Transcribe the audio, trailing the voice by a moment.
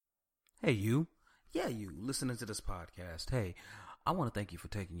Hey, you. Yeah, you listening to this podcast. Hey, I want to thank you for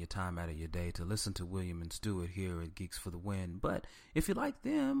taking your time out of your day to listen to William and Stewart here at Geeks for the Win. But if you like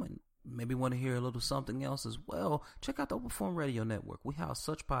them and maybe want to hear a little something else as well, check out the Open Forum Radio Network. We house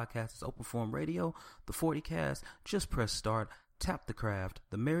such podcasts as Open Forum Radio, the 40 Cast, Just Press Start, Tap the Craft,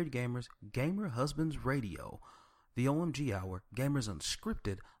 The Married Gamers, Gamer Husbands Radio, The OMG Hour, Gamers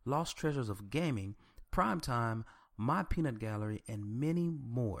Unscripted, Lost Treasures of Gaming, Primetime, My Peanut Gallery, and many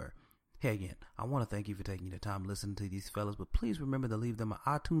more. Hey, again, I want to thank you for taking the time to listen to these fellas, but please remember to leave them an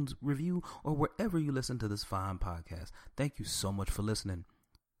iTunes review or wherever you listen to this fine podcast. Thank you so much for listening.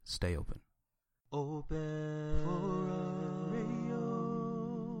 Stay open. Open Forum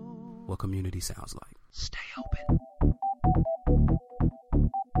Radio. What community sounds like. Stay open.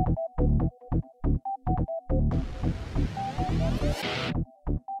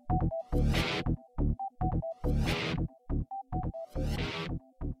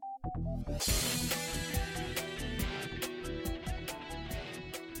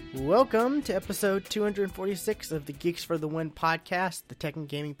 Welcome to episode 246 of the Geeks for the Win podcast, the tech and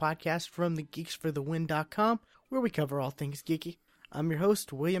gaming podcast from the GeeksForTheWin.com, where we cover all things geeky. I'm your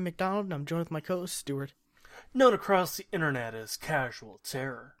host, William McDonald, and I'm joined with my co-host, Stuart. Known across the internet as Casual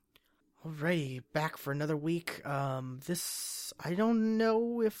Terror. Alrighty, back for another week. I don't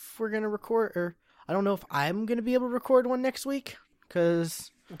know if we're going to record, or I don't know if I'm going to be able to record one next week,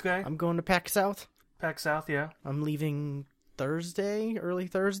 because I'm going to Pax South. Pax South, yeah. I'm leaving early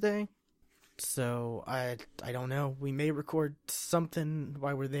Thursday, so I don't know. We may record something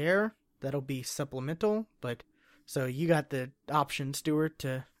while we're there that'll be supplemental, but so you got the option, Stuart,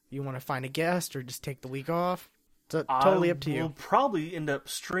 to you want to find a guest or just take the week off. It's totally up to you. We'll probably end up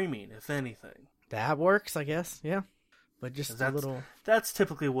streaming, if anything. That works, I guess. Yeah, but just a little. That's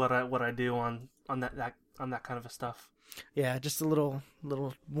typically what I do on that kind of a stuff. Yeah, just a little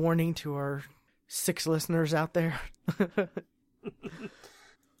warning to our 6 listeners out there.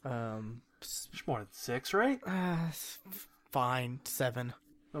 There's more than 6, right? Fine, 7.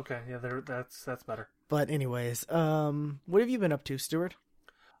 Okay, yeah, that's better. But anyways, what have you been up to, Stuart?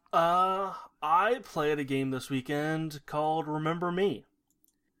 I played a game this weekend called Remember Me.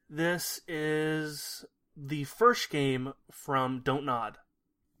 This is the first game from Don't Nod,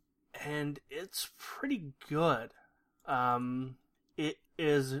 and it's pretty good. It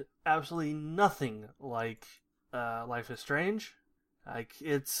is absolutely nothing like Life is Strange.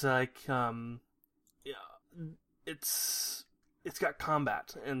 It's got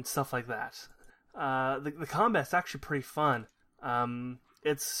combat and stuff like that. The combat's actually pretty fun.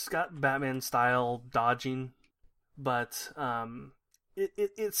 It's got Batman style dodging, but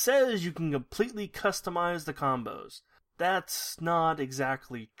it says you can completely customize the combos. That's not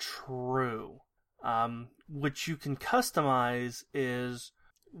exactly true. What you can customize is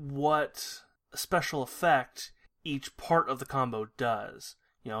what special effect each part of the combo does.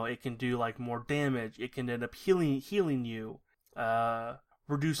 You know, it can do like more damage. It can end up healing you,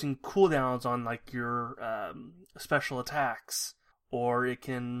 reducing cooldowns on like your special attacks, or it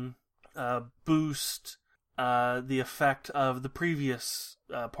can boost the effect of the previous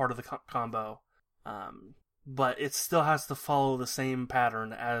part of the combo. But it still has to follow the same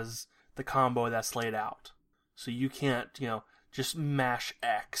pattern as the combo that's laid out. So you can't, just mash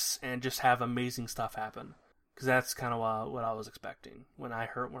X and just have amazing stuff happen. Because that's kind of what I was expecting when I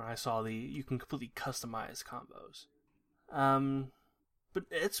saw you can completely customize combos. But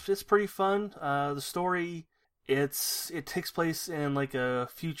it's pretty fun. The story, it takes place in like a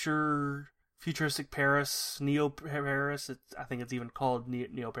futuristic Paris, Neo Paris. I think it's even called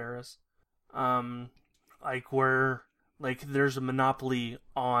Neo Paris. Like where like there's a monopoly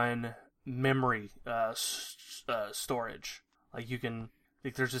on memory storage.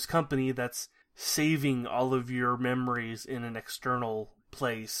 Like there's this company that's saving all of your memories in an external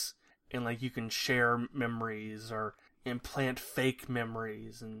place, and like you can share memories or implant fake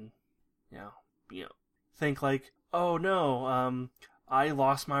memories, and think like, oh no, I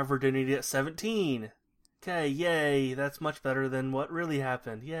lost my virginity at 17. Okay, yay, that's much better than what really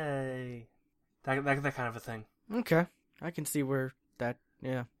happened. Yay. That kind of a thing. Okay, I can see where that,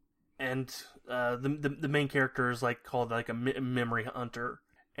 yeah. And the main character is like called like a memory hunter,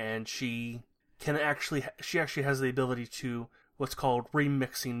 and she actually has the ability to what's called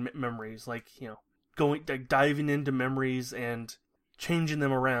remixing memories, like diving into memories and changing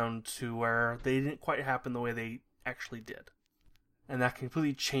them around to where they didn't quite happen the way they actually did, and that can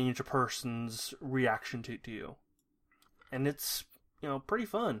completely change a person's reaction to you. And it's pretty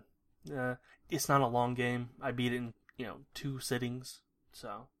fun. It's not a long game. I beat it in 2 sittings.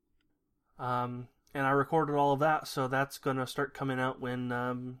 So, and I recorded all of that, so that's gonna start coming out when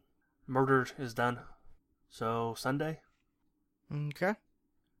Murdered is done. So, Sunday. Okay.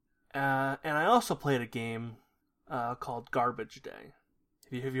 And I also played a game called Garbage Day.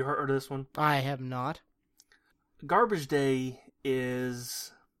 Have you heard of this one? I have not. Garbage Day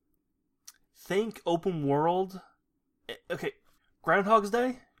is... Think open world. Okay, Groundhog's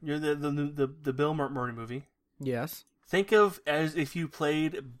Day. You're the Bill Murray movie. Yes. Think of as if you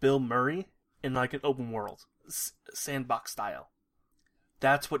played Bill Murray in like an open world, sandbox style.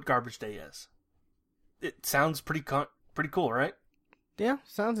 That's what Garbage Day is. It sounds pretty cool, right? Yeah,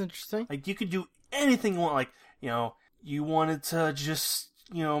 sounds interesting. Like you could do anything you want. Like you wanted to just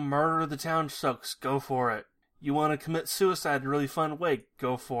murder the town folks, go for it. You want to commit suicide in a really fun way,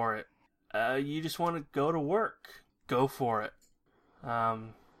 go for it. You just want to go to work, go for it.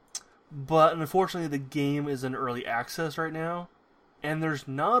 But unfortunately, the game is in early access right now, and there's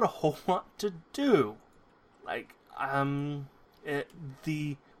not a whole lot to do. Like,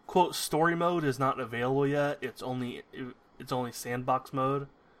 the quote story mode is not available yet. It's only sandbox mode,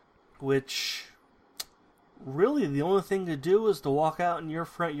 which really the only thing to do is to walk out in your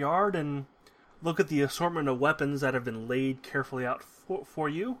front yard and look at the assortment of weapons that have been laid carefully out for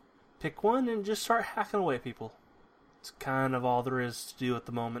you. Pick one and just start hacking away at people. It's kind of all there is to do at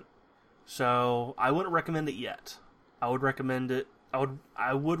the moment. So I wouldn't recommend it yet. I would recommend it.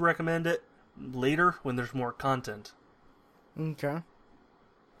 I would recommend it later when there's more content. Okay.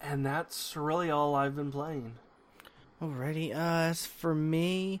 And that's really all I've been playing. Alrighty. As for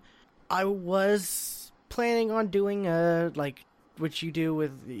me, I was planning on doing like what you do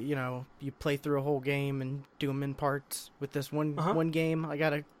with you play through a whole game and do them in parts. With this one game, I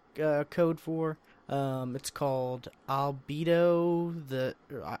got a code for. It's called Albedo.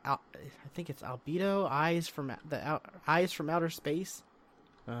 I think it's Albedo. Eyes from Outer Space.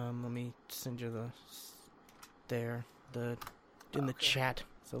 Let me send you in the chat.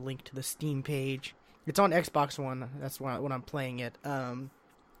 It's a link to the Steam page. It's on Xbox One. That's when I'm playing it.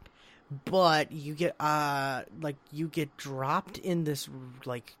 But you get you get dropped in this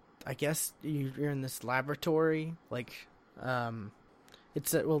I guess you're in this laboratory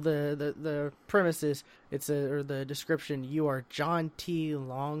It's the premise is or the description. You are John T.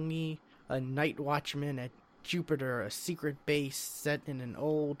 Longy, a night watchman at Jupiter, a secret base set in an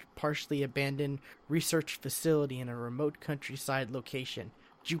old, partially abandoned research facility in a remote countryside location.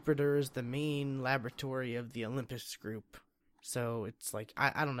 Jupiter is the main laboratory of the Olympus group. So it's like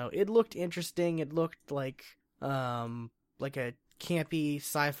I don't know. It looked interesting. It looked like a campy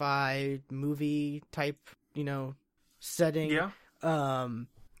sci-fi movie type setting. Yeah.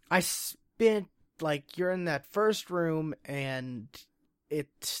 I spent you're in that first room and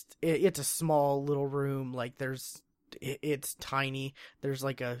it's a small little room. It's tiny. There's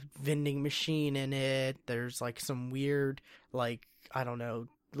a vending machine in it. There's some weird I don't know,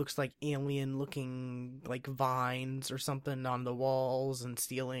 looks like alien looking vines or something on the walls and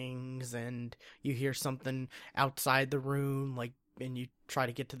ceilings, and you hear something outside the room and you try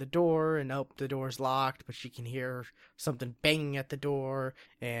to get to the door, and the door's locked, but you can hear something banging at the door.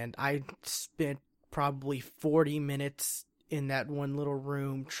 And I spent probably 40 minutes in that one little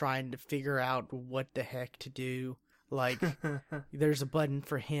room trying to figure out what the heck to do. There's a button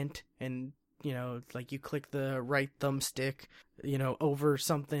for hint, and you click the right thumbstick over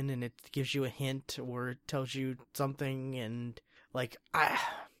something and it gives you a hint or it tells you something, and I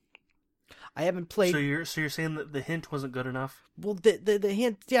haven't played. So you're saying that the hint wasn't good enough? Well, the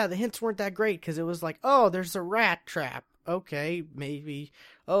hint, the hints weren't that great because it was there's a rat trap. Okay, maybe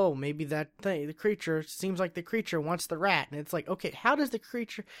that thing, the creature seems like the creature wants the rat, and it's okay, how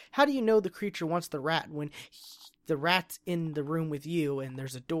do you know the creature wants the rat when the rat's in the room with you and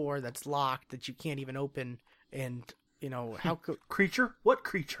there's a door that's locked that you can't even open, and how creature? What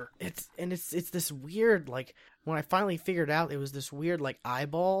creature? It's this weird when I finally figured out it was this weird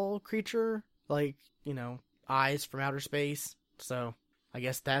eyeball creature, eyes from outer space. So I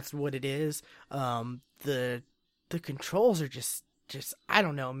guess that's what it is. The controls are just I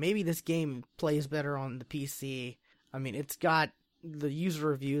don't know. Maybe this game plays better on the PC. I mean, it's got the user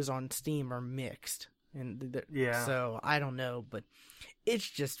reviews on Steam are mixed, and yeah. So I don't know, but it's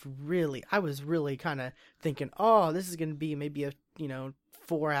just really, I was really kind of thinking, oh, this is going to be maybe a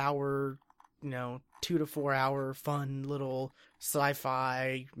 4 hour, 2 to 4 hour fun little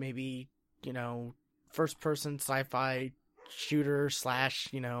sci-fi, maybe first person sci-fi shooter / I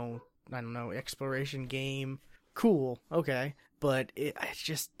don't know, exploration game. Cool, okay, but it's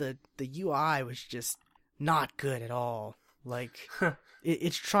just the UI was just not good at all.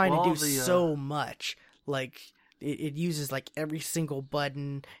 It's trying to do so much. it uses like every single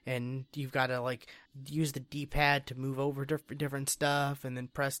button, and you've got to like use the D-pad to move over different stuff, and then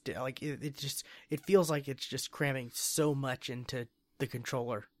press like it feels like it's just cramming so much into the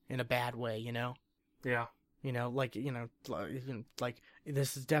controller in a bad way, you know? Yeah. Like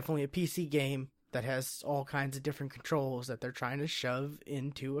this is definitely a PC game that has all kinds of different controls that they're trying to shove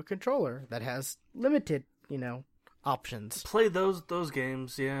into a controller that has limited, options. Play those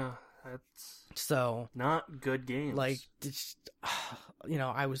games, yeah. That's so not good games. Like, it's,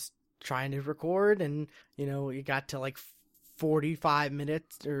 I was trying to record, and it got to like 45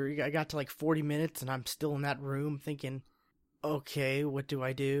 minutes, or I got to like 40 minutes, and I'm still in that room thinking, okay, what do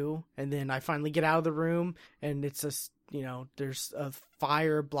I do? And then I finally get out of the room, and it's there's a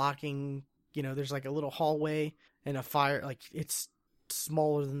fire blocking. There's like a little hallway and a fire. Like, it's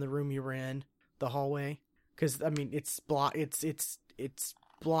smaller than the room you were in, the hallway, because it's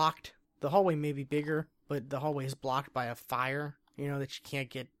blocked. The hallway may be bigger, but the hallway is blocked by a fire, that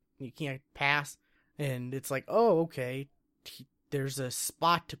you can't pass. And it's like, oh, okay, there's a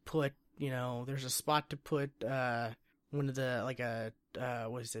spot to put, one of the, like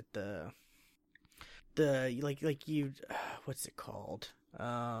what is it, what's it called?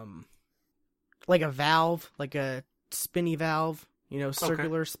 Like a valve, like a spinny valve,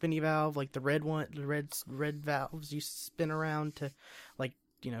 circular spinny valve, like the red valves you spin around to, like,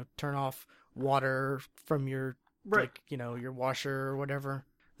 turn off water from your, right. like, your washer or whatever.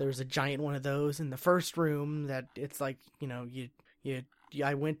 There's a giant one of those in the first room that it's like,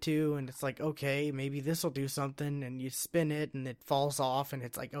 I went to, and it's like, okay, maybe this will do something, and you spin it and it falls off, and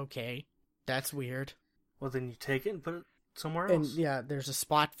it's like, okay, that's weird. Well, then you take it and put it somewhere else. And yeah, there's a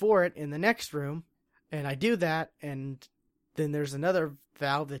spot for it in the next room, and I do that, and then there's another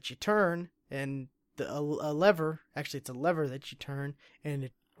valve that you turn, and a lever, actually it's a lever that you turn,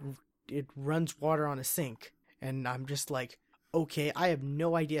 and it runs water on a sink. And I'm just like, okay, I have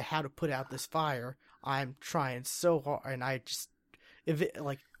no idea how to put out this fire. I'm trying so hard, and I just,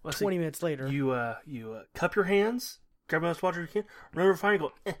 20 minutes later, you cup your hands, grab as much water as you can, run over the fire, and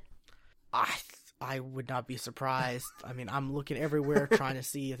go, eh. I would not be surprised. I'm looking everywhere trying to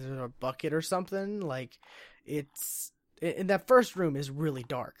see if there's a bucket or something. Like, in that first room is really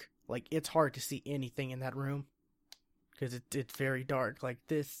dark. Like, it's hard to see anything in that room because it's very dark. Like,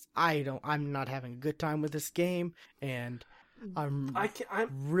 this, I'm not having a good time with this game, and I'm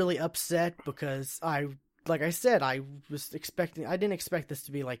really upset because like I said, I didn't expect this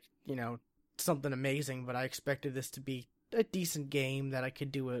to be like, something amazing, but I expected this to be a decent game that I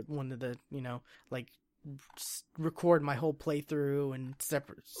could do one of the, like, record my whole playthrough and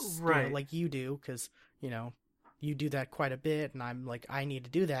separate, right, like you do, because, you do that quite a bit, and I'm like, I need to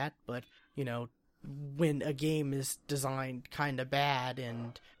do that, but, when a game is designed kind of bad,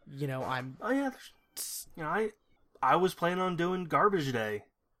 and, I'm... Oh, yeah, I was planning on doing Garbage Day,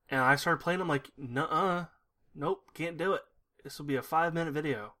 and I started playing, I'm like, nuh-uh, nope, can't do it. This will be a 5-minute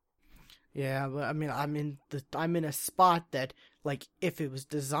video. Yeah, but I'm in a spot that, like, if it was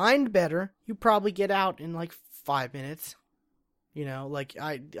designed better, you probably get out in like 5 minutes. Like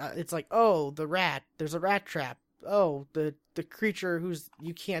it's like, oh, there's a rat trap. Oh, the creature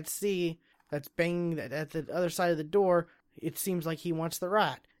you can't see that's banging at the other side of the door. It seems like he wants the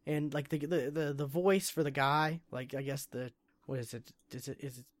rat, and like the voice for the guy, like, I guess what is it? Is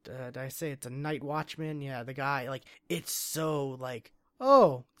it? Did I say it's a night watchman? Yeah, the guy, like, it's so like,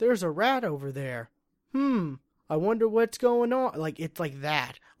 oh, there's a rat over there. I wonder what's going on. Like, it's like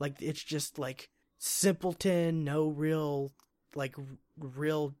that. Like, it's just like simpleton, no real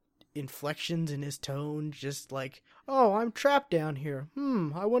inflections in his tone. Just like, oh, I'm trapped down here.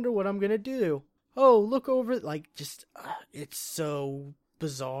 I wonder what I'm gonna do. Oh, look over. Like, just, it's so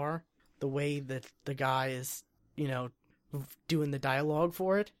bizarre the way that the guy is, doing the dialogue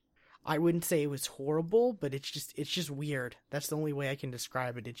for it. I wouldn't say it was horrible, but it's just weird. That's the only way I can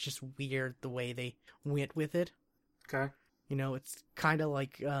describe it. It's just weird the way they went with it. Okay. It's kind of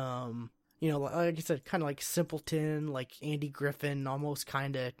like, like I said, kind of like simpleton, like Andy Griffin, almost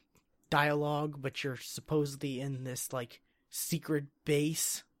kind of dialogue, but you're supposedly in this, like, secret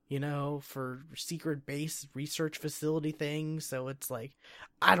base, for secret base research facility thing. So it's like,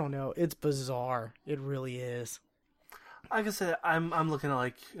 I don't know. It's bizarre. It really is. Like I said, I'm looking at,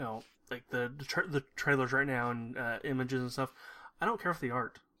 like, like the trailers right now and images and stuff. I don't care for the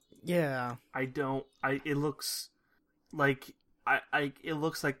art. Yeah. It looks like it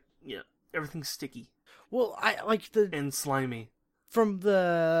looks like, everything's sticky. Well, I like and slimy.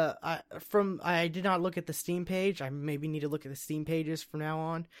 I did not look at the Steam page. I maybe need to look at the Steam pages from now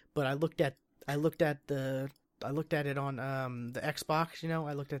on. But I looked at it on the Xbox.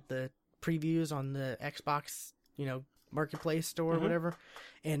 I looked at the previews on the Xbox marketplace store or whatever.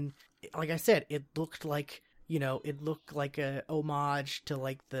 And like I said, it looked like a homage to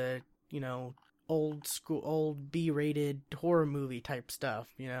like the, old school, old B-rated horror movie type stuff,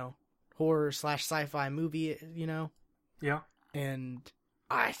 horror / sci-fi movie, Yeah. And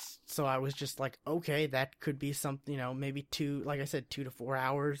I was just like, okay, that could be something, maybe 2 to 4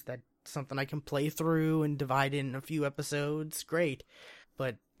 hours. That's something I can play through and divide in a few episodes. Great.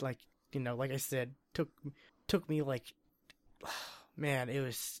 But like I said, took me like, man, it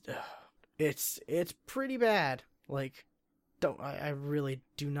was, it's pretty bad. Like, I really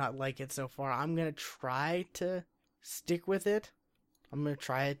do not like it so far. I'm gonna try to stick with it. I'm gonna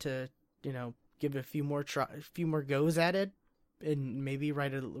try to, give it a few more goes at it, and maybe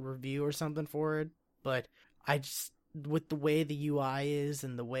write a review or something for it. But I just, with the way the UI is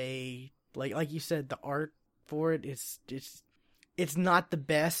and the way, like you said, the art for it is just, it's not the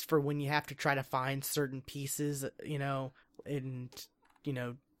best for when you have to try to find certain pieces, and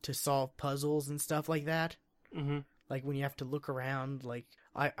to solve puzzles and stuff like that. Mm-hmm. Like when you have to look around, like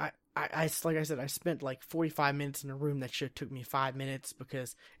I like I said, I spent like 45 minutes in a room that should have took me 5 minutes,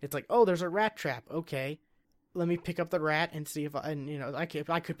 because it's like, oh, there's a rat trap. Okay, let me pick up the rat and see if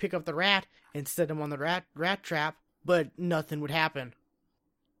I could pick up the rat and set him on the rat trap, but nothing would happen.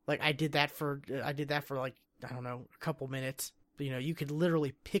 Like I did that for like, I don't know, a couple minutes. But, you could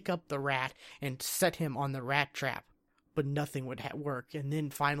literally pick up the rat and set him on the rat trap, but nothing would work. And then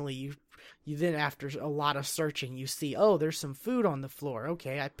finally, you then, after a lot of searching, you see, oh, there's some food on the floor.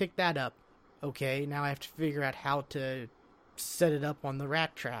 Okay, I picked that up. Okay, now I have to figure out how to set it up on the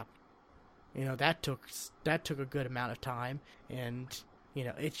rat trap. That took a good amount of time, and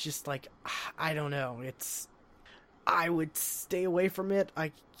it's just like, I don't know. I would stay away from it.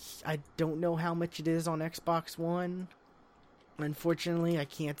 I don't know how much it is on Xbox One. Unfortunately, I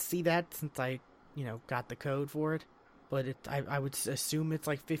can't see that since I, got the code for it. But I would assume it's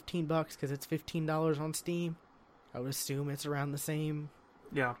like $15 because it's $15 on Steam. I would assume it's around the same.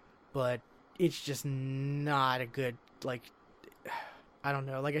 Yeah. But it's just not a good, like, I don't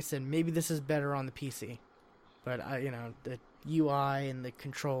know. Like I said, maybe this is better on the PC. But, the UI and the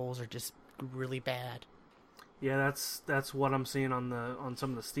controls are just really bad. Yeah, that's what I'm seeing on some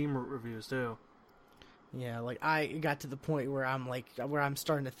of the Steam reviews too. Yeah, like I got to the point where I'm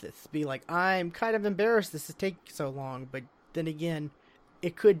starting to be like, I'm kind of embarrassed this is taking so long. But then again,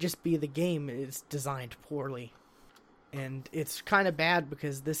 it could just be the game is designed poorly, and it's kind of bad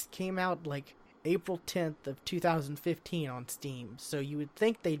because this came out like April 10th of 2015 on Steam. So you would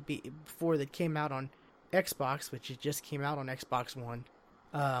think they'd be, before they came out on Xbox, which it just came out on Xbox One.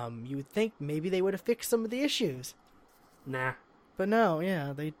 You would think maybe they would have fixed some of the issues. Nah. But no,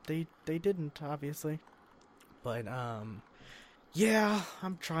 yeah, they didn't, obviously. But, yeah,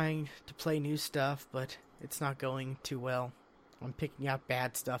 I'm trying to play new stuff, but it's not going too well. I'm picking out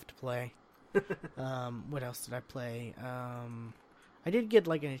bad stuff to play. What else did I play? I did get,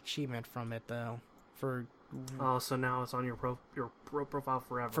 like, an achievement from it, though, for... Oh, so now it's on your profile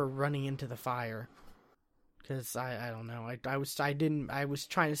forever. For running into the fire. Because, I don't know, I was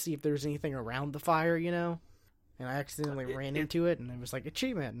trying to see if there was anything around the fire, and I accidentally ran into it, and it was like,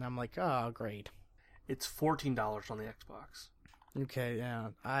 achievement, and I'm like, oh, great. It's $14 on the Xbox. Okay, yeah.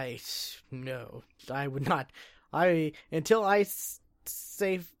 No, I would not. Until I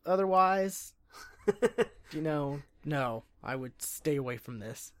say otherwise, no, I would stay away from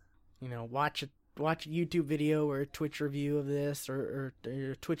this. Watch a YouTube video or a Twitch review of this, or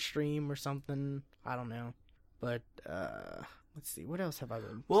a Twitch stream or something. I don't know. But, let's see, what else have I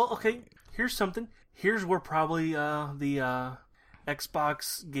been? Well, okay, here's something. Here's where probably the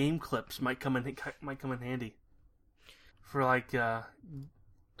Xbox game clips might come in handy for like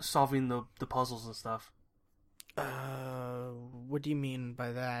solving the puzzles and stuff. What do you mean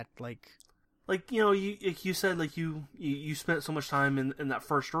by that? Like you said, like you spent so much time in that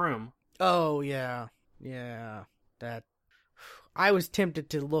first room. Oh yeah, that. I was tempted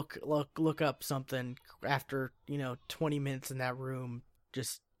to look up something after 20 minutes in that room,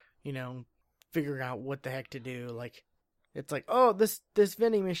 just figuring out what the heck to do. Like, it's like, oh, this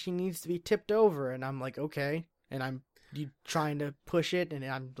vending machine needs to be tipped over, and I'm like, okay, and I'm trying to push it, and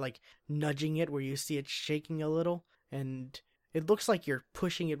I'm like nudging it where you see it shaking a little, and it looks like you're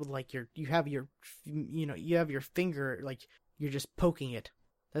pushing it with like you have your finger, like you're just poking it.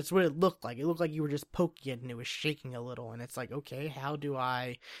 That's what it looked like. It looked like you were just poking it and it was shaking a little. And it's like, okay, how do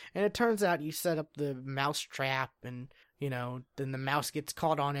I... And it turns out you set up the mouse trap and, then the mouse gets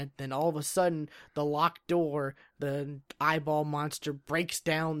caught on it. Then all of a sudden, the locked door, the eyeball monster breaks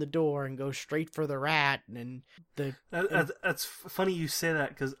down the door and goes straight for the rat. And that's funny you say that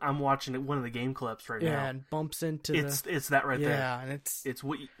because I'm watching one of the game clips right now. Yeah, and bumps into it's that right there. Yeah, and it's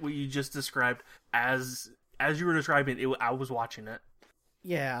what you just described as you were describing it. I was watching it.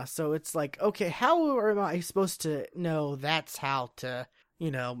 Yeah, so it's like, okay, how am I supposed to know that's how to,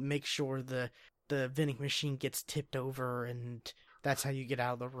 make sure the vending machine gets tipped over and that's how you get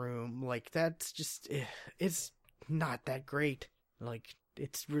out of the room? Like, that's just, it's not that great. Like,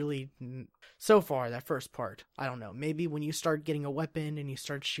 it's really, so far, that first part, I don't know. Maybe when you start getting a weapon and you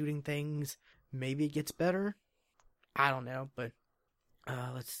start shooting things, maybe it gets better. I don't know, but,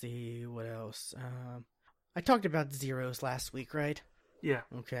 let's see, what else? I talked about zeros last week, right? Yeah.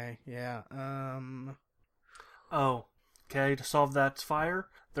 Okay, yeah, Oh, okay, to solve that fire,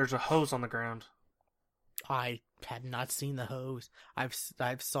 there's a hose on the ground. I had not seen the hose. I've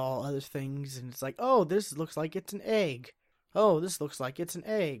saw other things, and it's like, oh, this looks like it's an egg. Oh, this looks like it's an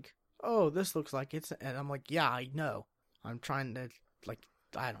egg. Oh, this looks like it's... And I'm like, yeah, I know. I'm trying to,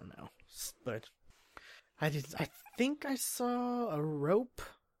 I don't know. But I think I saw a rope.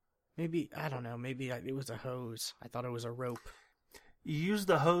 Maybe, I don't know, maybe it was a hose. I thought it was a rope. You used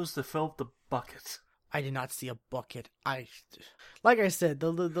the hose to fill up the bucket. I did not see a bucket. Like I said,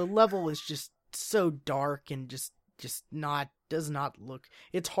 the level is just so dark and just does not look.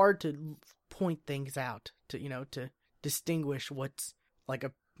 It's hard to point things out to distinguish what's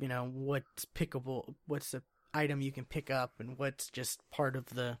what's pickable, what's an item you can pick up, and what's just part of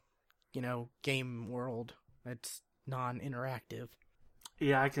the game world. It's non-interactive.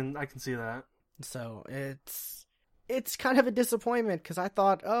 Yeah, I can see that. So it's kind of a disappointment because I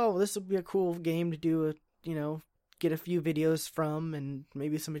thought, oh, this would be a cool game to do get a few videos from and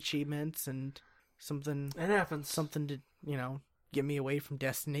maybe some achievements and something. It happens. Something to, get me away from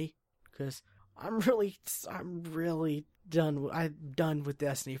Destiny, because I'm really done. I'm done with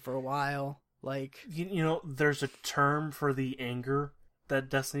Destiny for a while. Like, there's a term for the anger that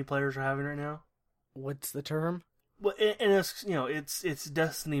Destiny players are having right now. What's the term? Well, and it's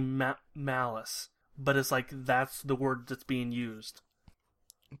Destiny malice, but it's like that's the word that's being used.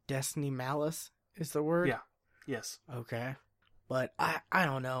 Destiny malice is the word? Yeah. Yes. Okay. But I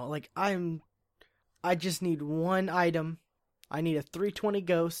don't know. Like, I just need one item. I need a 320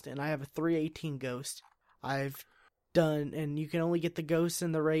 ghost, and I have a 318 ghost. I've done, and you can only get the ghosts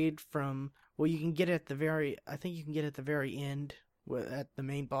in the raid from, well, you can get it at the very end at the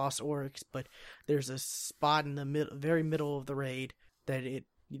main boss Oryx, but there's a spot in the very middle of the raid that it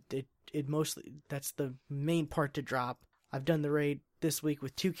mostly, that's the main part to drop. I've done the raid this week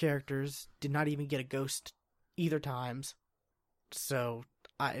with 2 characters, did not even get a ghost either times. So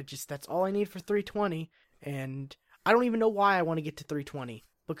that's all I need for 320, and I don't even know why I want to get to 320,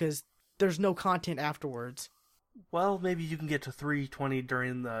 because there's no content afterwards. Well, maybe you can get to 320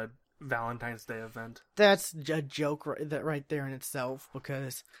 during the Valentine's Day event. That's a joke right there in itself,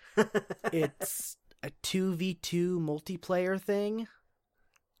 because it's a 2v2 multiplayer thing.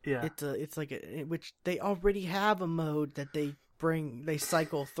 Yeah. It's like which they already have a mode that they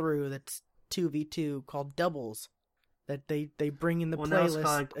cycle through that's 2v2 called doubles that they bring in the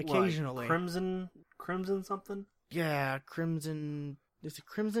playlist occasionally. Crimson something? Yeah, Crimson. Is it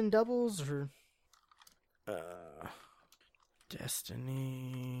Crimson Doubles or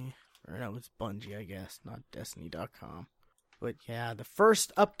Destiny? Or no, it's Bungie, I guess, not Destiny.com. But yeah, the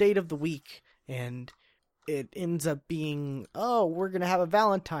first update of the week, and it ends up being, oh, we're gonna have a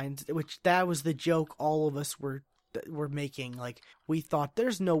Valentine's, which that was the joke all of us were making. Like, we thought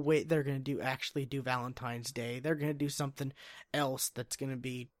there's no way they're gonna actually do Valentine's Day. They're gonna do something else that's gonna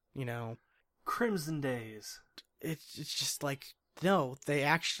be, Crimson Days. It's just like, no, they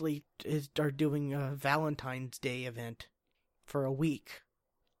actually are doing a Valentine's Day event for a week.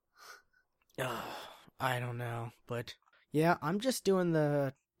 I don't know, but yeah, I'm just doing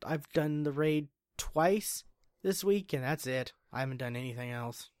I've done the raid twice this week, and that's it. I haven't done anything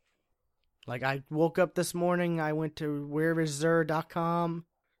else. Like, I woke up this morning, I went to whereiszer.com,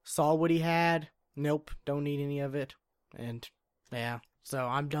 saw what he had. Nope, don't need any of it. And yeah, so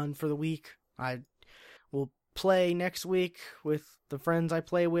I'm done for the week. I will play next week with the friends I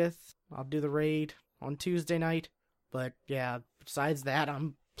play with. I'll do the raid on Tuesday night. But yeah, besides that,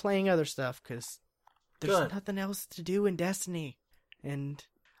 I'm playing other stuff because there's nothing else to do in Destiny. And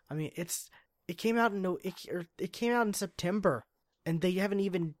I mean, it came out in September, and they haven't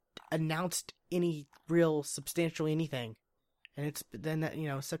even announced any real substantial anything. And it's then that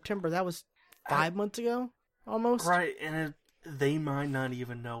September, that was 5 months ago almost. Right, and they might not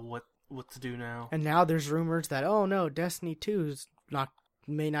even know what to do now. And now there's rumors that, oh no, Destiny 2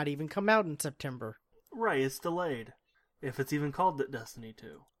 may not even come out in September. Right, it's delayed. If it's even called Destiny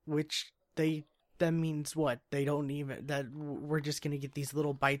 2. Which that means what? They don't even, that we're just gonna get these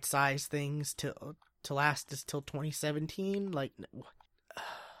little bite-sized things to last us till 2017? Like,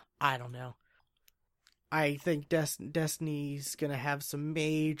 I don't know. I think Destiny's gonna have some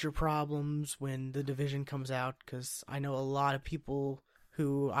major problems when The Division comes out, because I know a lot of people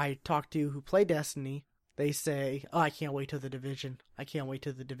who I talk to who play Destiny, they say, oh, I can't wait till The Division. I can't wait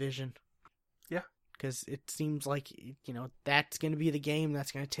till The Division. Yeah. Because it seems like, that's going to be the game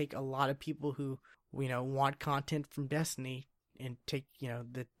that's going to take a lot of people who, want content from Destiny and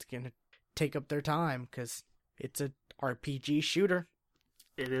that's going to take up their time, because it's a RPG shooter.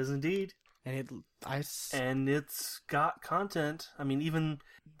 It is indeed. And it's got content. I mean, even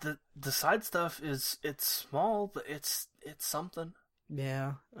the side stuff it's small, but it's something.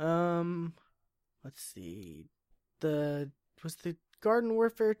 Yeah. Let's see. Was the Garden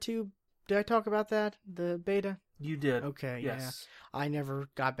Warfare 2, did I talk about that? The beta? You did. Okay, yes. Yeah. I never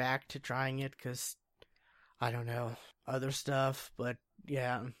got back to trying it because, I don't know, other stuff. But,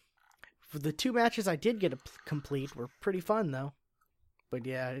 yeah. For the 2 matches I did get complete were pretty fun, though. But,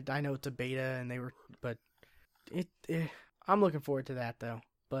 yeah, I know it's a beta, but I'm looking forward to that, though.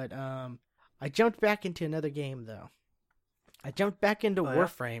 But, I jumped back into another game, though. I jumped back into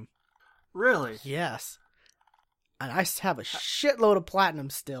Warframe. Really? Yes. And I have a shitload of platinum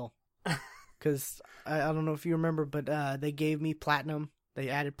still. Because, I don't know if you remember, but they gave me platinum. They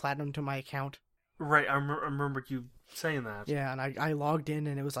added platinum to my account. Right, I remember you saying that. Yeah, and I logged in,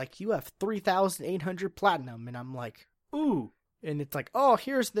 and it was like, you have 3,800 platinum. And I'm like, ooh. And it's like, oh,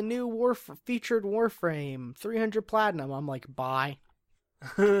 here's the new featured Warframe, 300 platinum. I'm like, buy.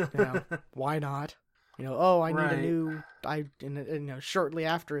 Why not? I need a new. Shortly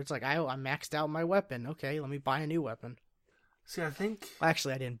after, it's like I maxed out my weapon. Okay, let me buy a new weapon. See, I think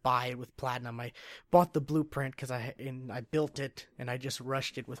actually I didn't buy it with platinum. I bought the blueprint because I built it and I just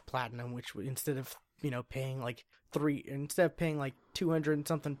rushed it with platinum. Which instead of paying like 200 and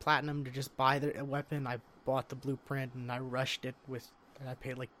something platinum to just buy the weapon, I bought the blueprint and I rushed it and I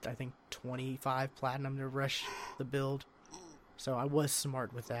paid like I think 25 platinum to rush the build. So I was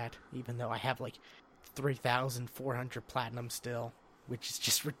smart with that, even though I have like 3,400 platinum still, which is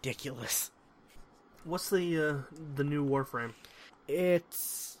just ridiculous. What's the new Warframe?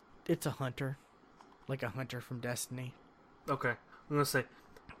 It's a hunter, like a hunter from Destiny. Okay, I'm gonna say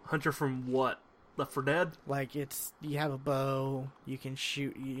hunter from what? Left 4 Dead? Like you have a bow, you can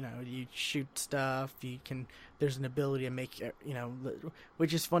shoot, you shoot stuff. There's an ability to make,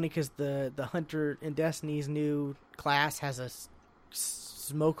 which is funny because the hunter in Destiny's new class has a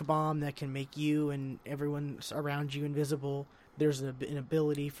smoke bomb that can make you and everyone around you invisible. There's an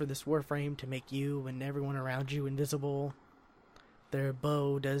ability for this Warframe to make you and everyone around you invisible. Their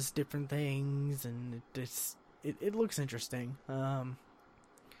bow does different things, and it looks interesting.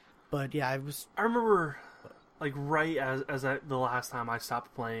 But yeah, I remember, like right as the last time I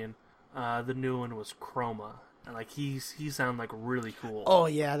stopped playing, the new one was Chroma, and like he sounded like really cool. Oh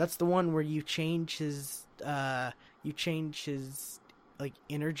yeah, that's the one where you change his like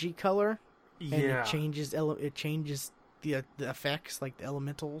energy color. Yeah, and it changes the effects, like the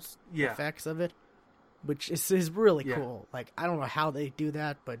elementals effects of it, which is really cool. Like I don't know how they do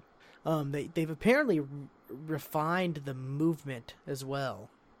that, but they've apparently refined the movement as well.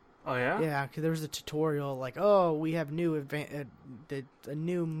 Oh yeah? Yeah, because there was a tutorial like, oh, we have a new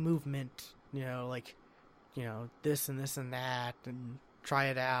movement, this and this and that, and try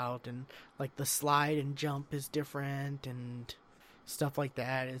it out, and like the slide and jump is different, and stuff like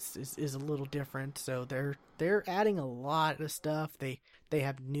that is a little different. So they're adding a lot of stuff. They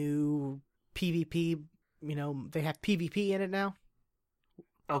have new PvP, they have PvP in it now.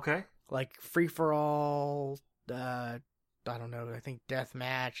 Okay. Like free for all, I don't know, I think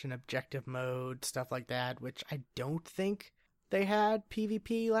deathmatch and objective mode, stuff like that, which I don't think they had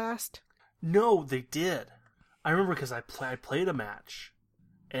PvP last. No, they did. I remember because I played a match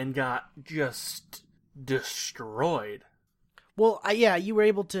and got just destroyed. Well, you were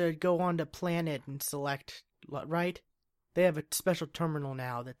able to go onto Planet and select, right? They have a special terminal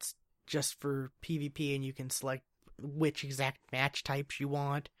now that's just for PvP, and you can select which exact match types you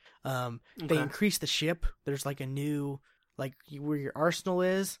want. They increased the ship. There's like a new, like where your arsenal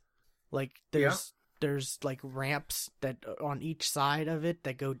is, like there's like ramps that on each side of it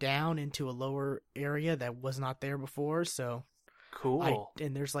that go down into a lower area that was not there before. So cool.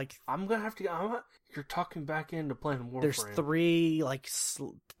 And there's like you're talking back into playing Warframe. There's 3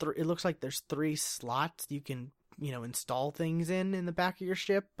 it looks like there's 3 slots you can install things in the back of your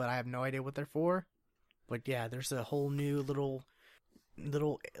ship, but I have no idea what they're for. But yeah, there's a whole new little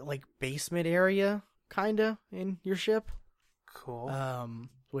like basement area kinda in your ship. Cool.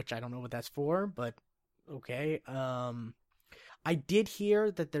 Which I don't know what that's for, but okay. I did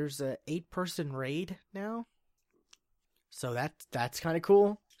hear that there's a 8-person raid now. So that's kind of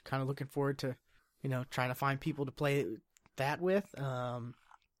cool. Kind of looking forward to, trying to find people to play that with.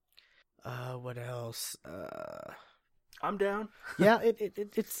 What else? I'm down. Yeah,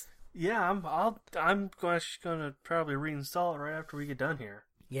 it's. Yeah, I'm gonna probably reinstall it right after we get done here.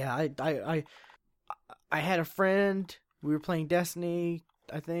 Yeah, I had a friend. We were playing Destiny,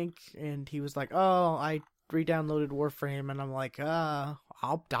 I think, and he was like, "Oh, I re-downloaded Warframe," and I'm like, I'll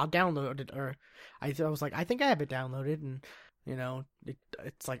download it." Or I was like, "I think I have it downloaded," and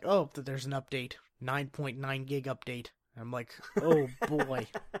it's like, "Oh, there's an update, 9.9 gig update." I'm like, "Oh boy."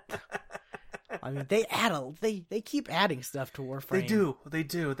 I mean, they keep adding stuff to Warframe. They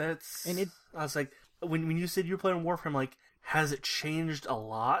do. I was like, when you said you were playing Warframe, like, has it changed a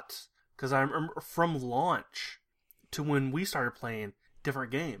lot? Because I remember from launch to when we started playing,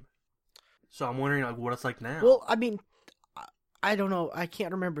 different game. So I'm wondering, like, what it's like now. Well, I mean, I don't know. I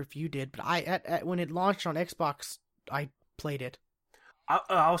can't remember if you did, but when it launched on Xbox, I played it.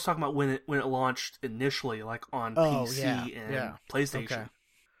 I was talking about when it launched initially, like on PC and PlayStation. Okay.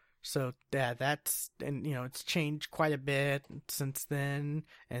 So yeah, it's changed quite a bit since then.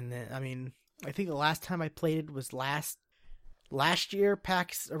 And then, I mean, I think the last time I played it was last year,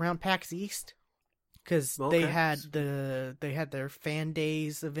 around PAX East, because they had their fan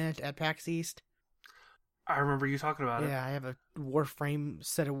days event at PAX East. I remember you talking about it. Yeah, I have a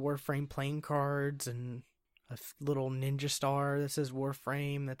set of Warframe playing cards and a little ninja star that says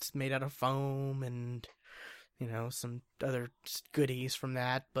Warframe that's made out of foam, and some other goodies from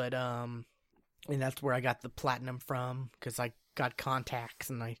that. But and that's where I got the platinum from, because I got contacts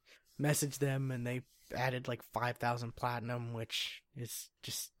and I messaged them and they added like 5,000 platinum, which is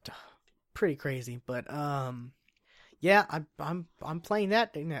just pretty crazy. But yeah, I'm playing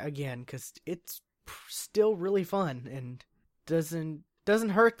that again because it's still really fun, and doesn't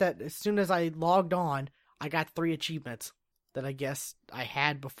hurt that as soon as I logged on, I got 3 achievements that I guess I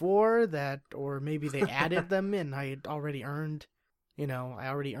had before that, or maybe they added them and I had already earned, I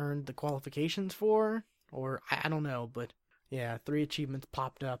already earned the qualifications for, or I don't know, but yeah, 3 achievements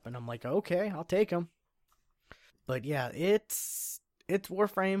popped up and I'm like, okay, I'll take them. But yeah, it's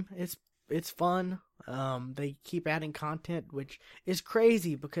Warframe. It's fun. They keep adding content, which is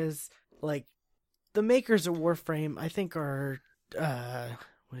crazy because like the makers of Warframe, I think are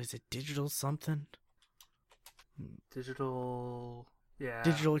what is it, Digital something? Digital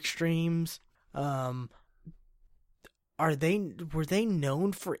Extremes. Were they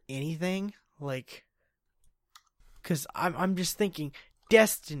known for anything? Like, because I'm just thinking,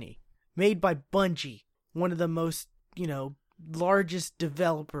 Destiny, made by Bungie, one of the most largest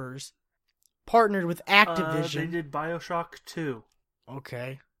developers, partnered with Activision. They did BioShock 2.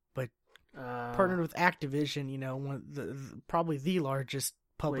 Okay, but partnered with Activision, one of the probably the largest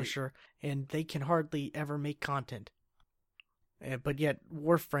publisher, and they can hardly ever make content. But yet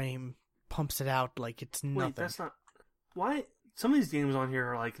Warframe pumps it out like it's nothing. Wait, that's not why some of these games on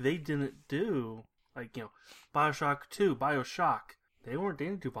here are like they didn't do BioShock 2, BioShock. They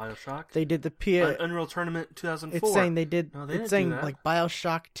didn't do BioShock. They did the Unreal Tournament 2004. It's saying they did. No, it's saying like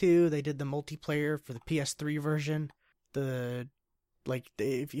BioShock 2. They did the multiplayer for the PS3 version.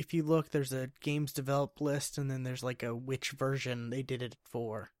 If you look, there's a games developed list, and then there's like a which version they did it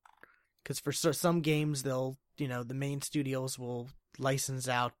for. Because for some games, they'll the main studios will license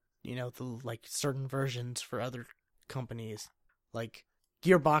out the like certain versions for other companies. Like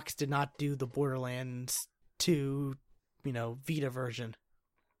Gearbox did not do the Borderlands 2 Vita version.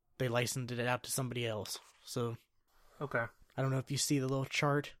 They licensed it out to somebody else. So okay, I don't know if you see the little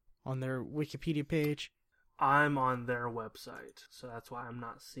chart on their Wikipedia page. I'm on their website, so that's why I'm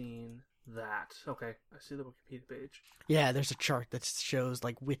not seeing that. Okay, I see the Wikipedia page. Yeah, there's a chart that shows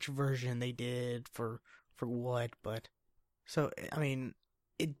like which version they did for what, but so I mean,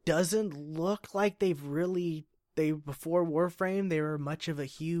 it doesn't look like before Warframe they were much of a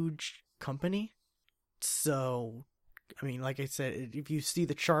huge company. So I mean, like I said, if you see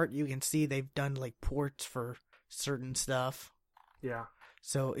the chart, you can see they've done like ports for certain stuff. Yeah.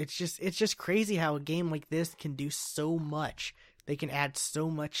 So it's just crazy how a game like this can do so much. They can add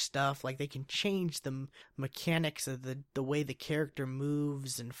so much stuff. Like they can change the mechanics of the way the character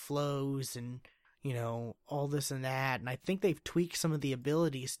moves and flows, and all this and that. And I think they've tweaked some of the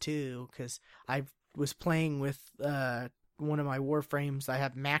abilities too, because I was playing with one of my Warframes I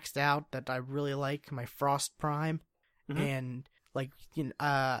have maxed out that I really like, my Frost Prime. Mm-hmm. And, like,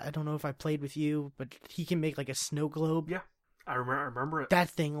 I don't know if I played with you, but he can make, like, a snow globe. Yeah, I remember it. That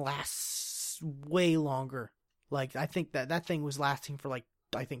thing lasts way longer. Like, I think that thing was lasting for, like,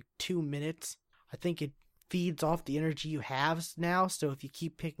 2 minutes. I think it feeds off the energy you have now, so if you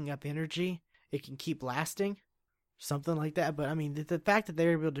keep picking up energy, it can keep lasting. Something like that. But, I mean, the fact that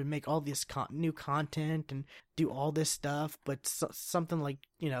they're able to make all this new content and do all this stuff, but something like,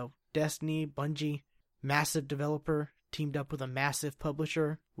 Destiny, Bungie, massive developer, teamed up with a massive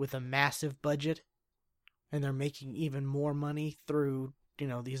publisher with a massive budget, and they're making even more money through,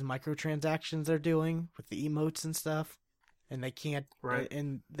 these microtransactions they're doing with the emotes and stuff, and they can't, right.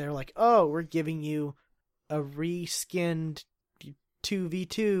 And they're like, oh, we're giving you a reskinned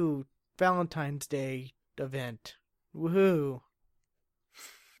 2v2 Valentine's Day event. Woohoo.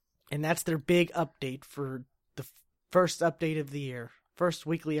 And that's their big update for the first update of the year. First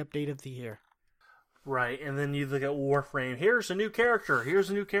weekly update of the year. Right, and then you look at Warframe. Here's a new character.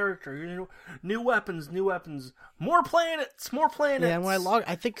 Here's new weapons. More planets. Yeah, and when I logged,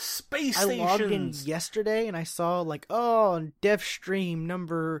 I think space I stations. logged in yesterday and I saw Dev Stream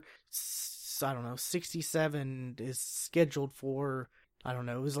number 67 is scheduled for,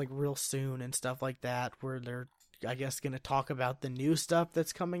 it was like real soon and stuff like that, where they're, I guess, going to talk about the new stuff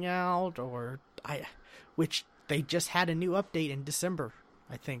that's coming out, which they just had a new update in December,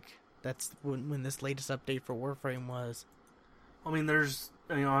 I think. That's when this latest update for Warframe was. I mean,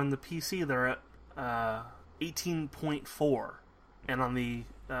 on the PC they're at 18.4, and on the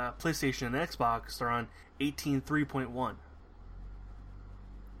PlayStation and Xbox they're on 18.3.1.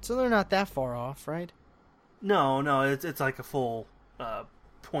 So they're not that far off, right? No, it's like a full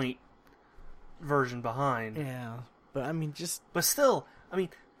point version behind. Yeah, but I mean, but still, I mean,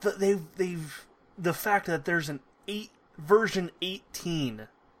 the fact that there's an version 18.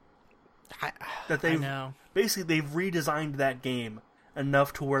 That they've basically redesigned that game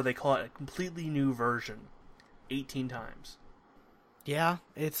enough to where they call it a completely new version 18 times. Yeah,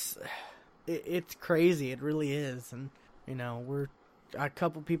 it's crazy. It really is. And we're a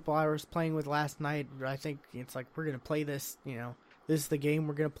couple people I was playing with last night. I think it's like we're gonna play this. This is the game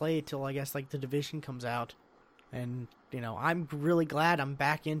we're gonna play until I guess like the Division comes out. And I'm really glad I'm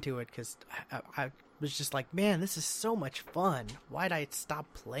back into it because I was just like, man, this is so much fun. Why'd I stop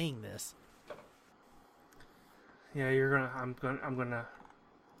playing this? Yeah,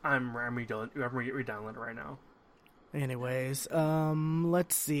 I'm re-downloading it right now. Anyways,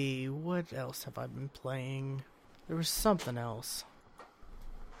 let's see. What else have I been playing? There was something else.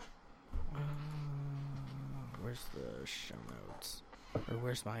 Where's the show notes? Or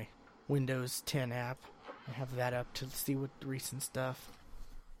where's my Windows 10 app? I have that up to see what the recent stuff.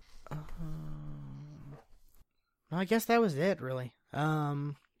 I guess that was it, really.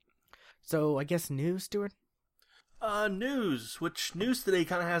 So I guess news, Stuart? News. Which news today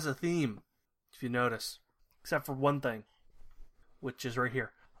kind of has a theme, if you notice. Except for one thing, which is right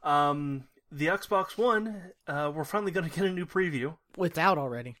here. The Xbox One, we're finally going to get a new preview. It's out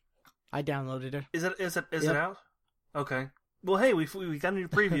already. I downloaded it. Is it out? Okay. Well, hey, we got a new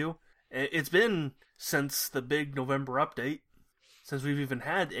preview. It's been since the big November update, since we've even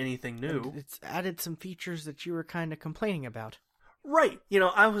had anything new. And it's added some features that you were kind of complaining about. Right.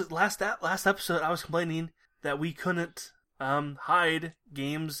 I was last episode I was complaining that we couldn't hide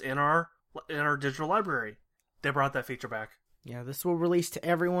games in our digital library. They brought that feature back. Yeah, this will release to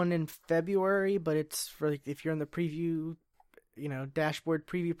everyone in February, but it's for if you're in the preview, dashboard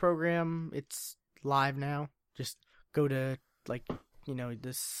preview program, it's live now. Just go to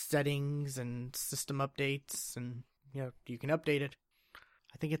the settings and system updates, and you can update it.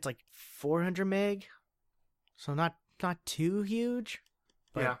 I think it's like 400 meg, so not too huge.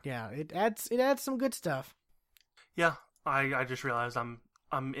 But yeah, it adds some good stuff. Yeah, I just realized I'm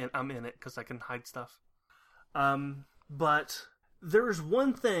in it because I can hide stuff. But there's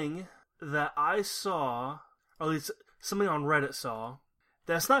one thing that I saw, or at least somebody on Reddit saw,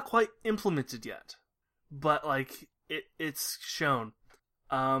 that's not quite implemented yet, but it's shown.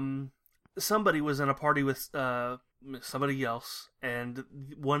 Somebody was in a party with somebody else, and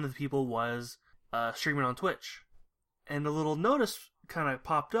one of the people was streaming on Twitch, and a little notice kind of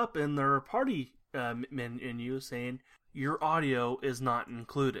popped up in their party menu saying your audio is not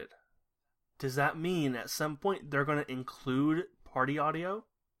included. Does that mean at some point they're going to include party audio?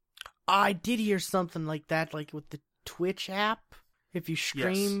 I did hear something like that, like with the Twitch app. If you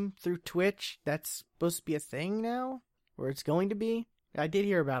stream through Twitch, that's supposed to be a thing now, or it's going to be. I did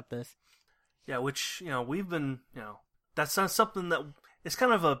hear about this. Yeah, which we've been that's not something that it's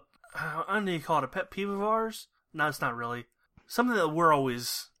kind of a I don't know, you call it a pet peeve of ours No, it's not really. Something that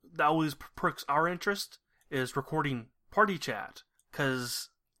always perks our interest is recording party chat, because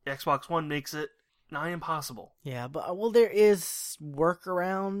Xbox One makes it nigh impossible. Yeah, but well, there is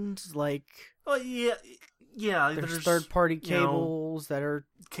workarounds like. Oh yeah. There's third-party cables that are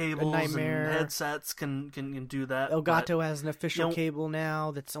cables a nightmare. And headsets can do that. Elgato has an official cable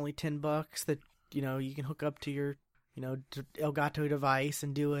now that's only $10 that you can hook up to your Elgato device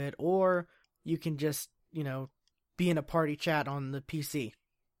and do it, or you can just be in a party chat on the PC,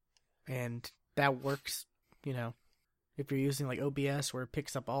 and that works. If you're using like OBS where it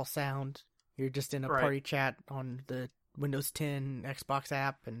picks up all sound, you're just in a party chat on the Windows 10 Xbox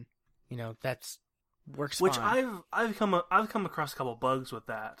app, and that's works. Which fine. I've come across a couple bugs with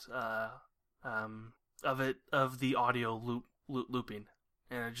that of the audio looping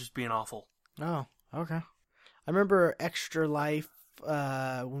and it just being awful. Oh, okay. I remember Extra Life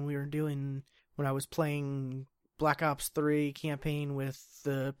when I was playing Black Ops 3 campaign with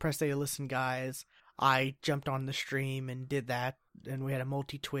the Press A to Listen guys. I jumped on the stream and did that, and we had a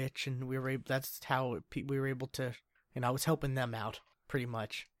multi-Twitch, and that's how we were able to, I was helping them out pretty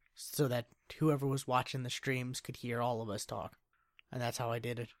much, so that whoever was watching the streams could hear all of us talk, and that's how I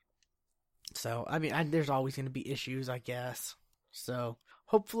did it. So, there's always going to be issues, I guess. So,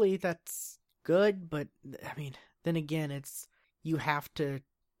 hopefully that's good, but, then again, you have to,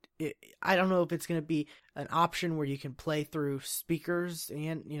 I don't know if it's going to be an option where you can play through speakers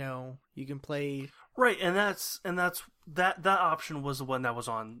and, you can play... Right, and that option was the one that was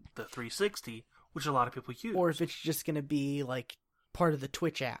on the 360, which a lot of people use. Or if it's just going to be, like, part of the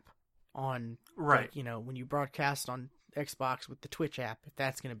Twitch app on... Right. Like, when you broadcast on Xbox with the Twitch app, if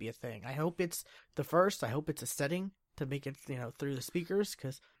that's going to be a thing. I hope it's the first. I hope it's a setting to make it, through the speakers,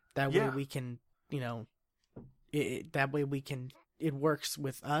 because that way we can, it works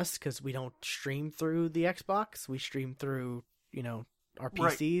with us, because we don't stream through the Xbox. We stream through, our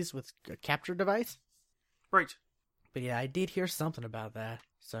PCs with a capture device. Right. But yeah, I did hear something about that,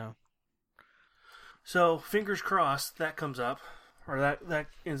 So, fingers crossed that comes up, or that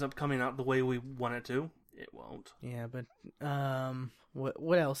ends up coming out the way we want it to. It won't. Yeah, but,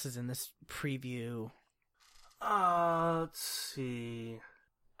 what else is in this preview? Let's see.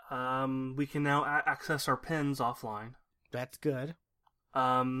 We can now access our pins offline. That's good.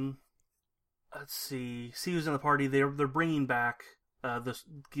 Let's see. See who's in the party. They're bringing back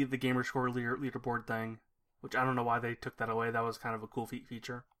the gamer score leaderboard thing, which I don't know why they took that away. That was kind of a cool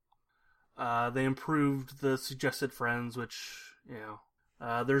feature. They improved the suggested friends, which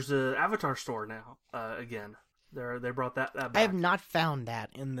there's an avatar store now. Again, they brought that back. I have not found that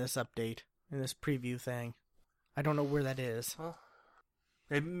in this update, in this preview thing. I don't know where that is. Well,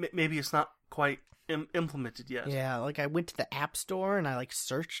 maybe it's not quite implemented yet. Yeah, like I went to the App Store and I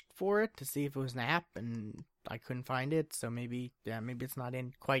searched for it to see if it was an app, and I couldn't find it. So maybe it's not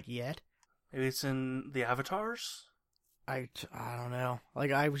in quite yet. Maybe it's in the avatars. I don't know.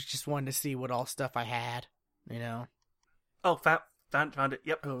 I was just wanting to see what all stuff I had. Oh, found it.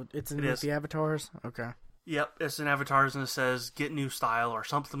 Yep. Oh, it's in the avatars. Okay. Yep, it's in avatars, and it says "Get New Style" or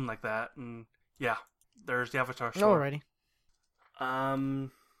something like that. And yeah, there's the avatar store. Alrighty.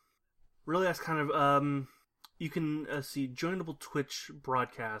 Really, that's kind of you can see joinable Twitch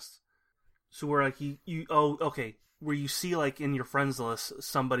broadcasts. So where where you see in your friends list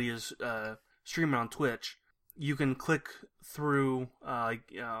somebody is streaming on Twitch, you can click through by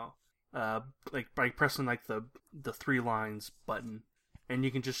pressing the 3 lines button, and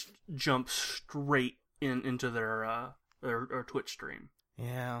you can just jump straight into their Twitch stream.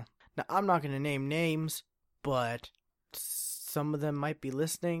 Yeah. Now I'm not going to name names, but some of them might be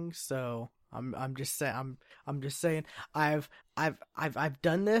listening, so I'm just saying I've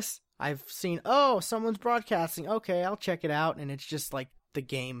done this. I've seen someone's broadcasting. Okay, I'll check it out, and it's just the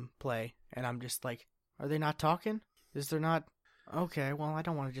gameplay, and I'm just are they not talking? Is there not? Okay, well I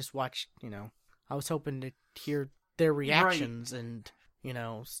don't want to just watch. I was hoping to hear their reactions and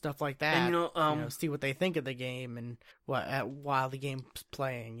stuff like that. And, see what they think of the game and while the game's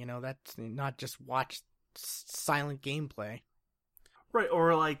playing. That's not just watch silent gameplay. Right,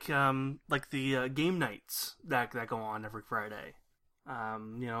 or the game nights that go on every Friday.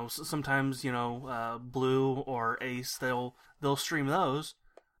 Sometimes Blue or Ace they'll stream those,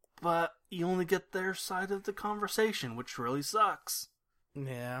 but you only get their side of the conversation, which really sucks.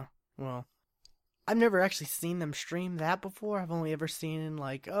 Yeah, well, I've never actually seen them stream that before. I've only ever seen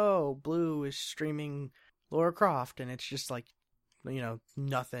Blue is streaming Lara Croft, and it's just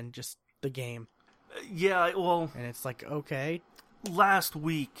nothing, just the game. Yeah, well, and it's okay. Last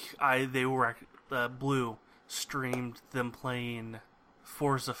week, Blue streamed them playing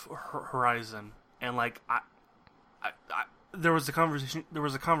Forza Horizon, and there was a conversation. There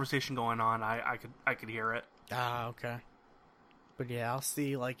was a conversation going on. I could hear it. Ah, okay. But yeah, I'll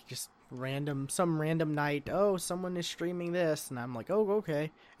see like just some random night. Oh, someone is streaming this, and I'm like, oh, okay.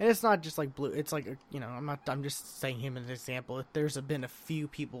 And it's not just like blue. It's like I'm just saying him as an example. There's been a few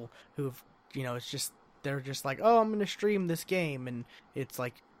people who've they're just like, oh, I'm gonna stream this game, and it's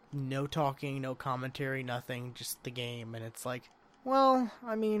like no talking, no commentary, nothing, just the game, and it's like, well,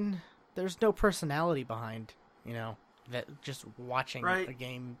 I mean, there's no personality behind, that just watching right. a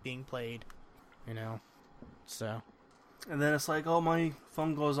game being played, so. And then it's like, oh, my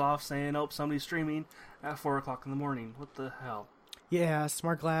phone goes off saying, oh, somebody's streaming at 4 o'clock in the morning. What the hell? Yeah,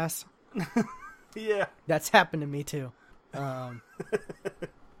 smart glass. Yeah. That's happened to me too. Let's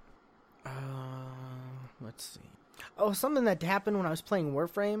see. Oh, something that happened when I was playing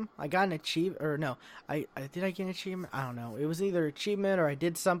Warframe. I got an achievement, or no, did I get an achievement? I don't know. It was either achievement or I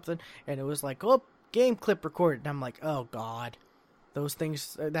did something, and it was like, oh, game clip recorded. And I'm like, oh god, those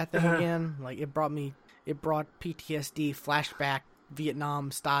things, that thing again. Like it brought PTSD, flashback,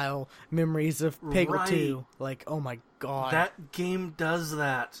 Vietnam style memories of Peggle 2. Like, oh my god, that game does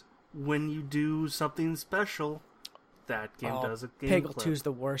that when you do something special. That game does a game Peggle clip. 2 is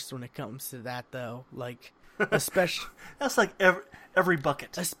the worst when it comes to that, though. Like, especially that's like every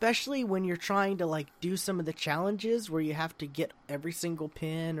bucket. Especially when you're trying to like do some of the challenges where you have to get every single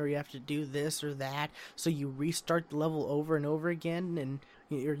pin, or you have to do this or that. So you restart the level over and over again, and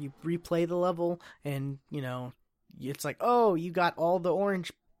or you replay the level, and it's like, oh, you got all the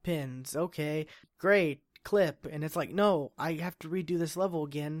orange pins. Okay, great, clip. And it's like, no, I have to redo this level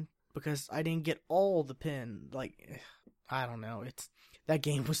again because I didn't get all the pin. Like, I don't know. That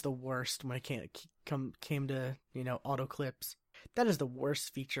game was the worst when it came to auto clips. That is the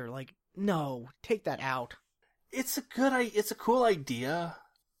worst feature. Like, no, take that out. It's a cool idea,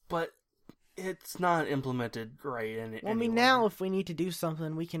 but it's not implemented right in it. Well, I mean, now if we need to do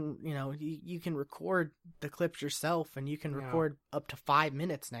something, we can, you can record the clips yourself, and you can record up to 5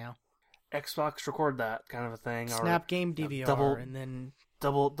 minutes now. Xbox record that kind of a thing. Snap game DVR, and then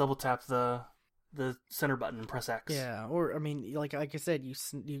double tap the center button and press X. Yeah, or I mean, like I said, you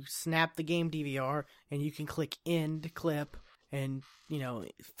snap the game DVR, and you can click end clip, and you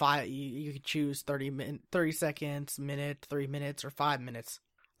could choose 30 seconds, minute, 3 minutes, or 5 minutes.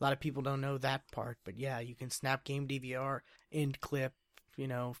 A lot of people don't know that part, but yeah, you can snap game DVR, end clip,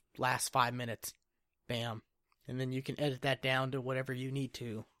 last 5 minutes, bam, and then you can edit that down to whatever you need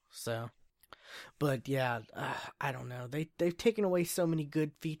to. So, but yeah, I don't know. They've taken away so many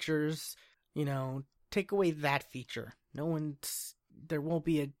good features. Take away that feature. There won't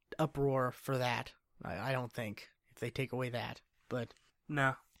be an uproar for that. I don't think, if they take away that. But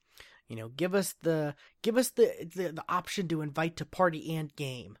no. Give us the option to invite to party and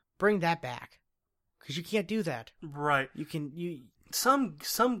game. Bring that back, because you can't do that. Right. Some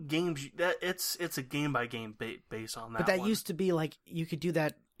games that it's a game by game based on that. But that used to be like you could do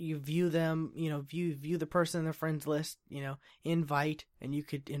that. You view them, view the person in the friends list, invite, and you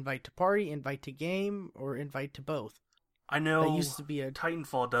could invite to party, invite to game, or invite to both. I know that used to be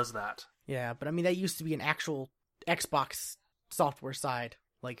Titanfall does that. Yeah, but I mean that used to be an actual Xbox software side,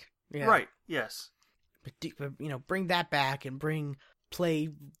 like. Yeah. Right. Yes. But bring that back, and play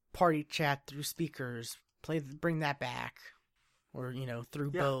party chat through speakers. Bring that back, or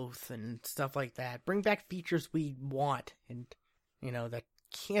through both and stuff like that. Bring back features we want, and that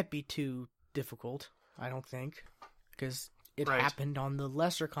can't be too difficult. I don't think, because it happened on the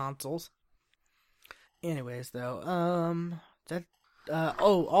lesser consoles. Anyways, though,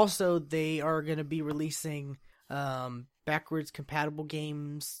 also they are going to be releasing backwards compatible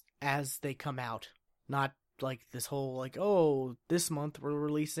games as they come out, not like this whole like, oh, this month we're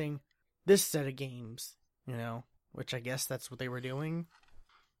releasing this set of games, which I guess that's what they were doing.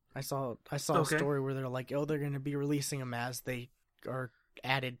 I saw a story where they're like, oh, they're going to be releasing them as they are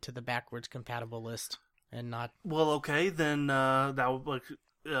added to the backwards compatible list, and not. Well, okay, then that would like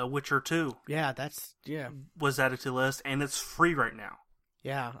Witcher 2. Yeah, was added to the list, and it's free right now.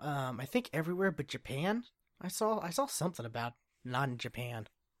 Yeah, I think everywhere but Japan. I saw something about not in Japan.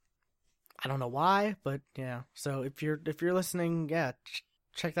 I don't know why, but yeah. So if you're listening, yeah,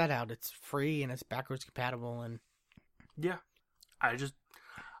 check that out. It's free and it's backwards compatible, and yeah, I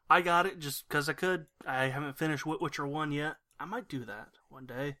got it just because I could. I haven't finished Witcher 1 yet. I might do that one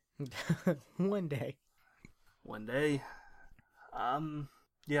day. One day.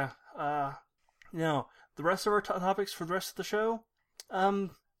 Yeah. The rest of our topics for the rest of the show,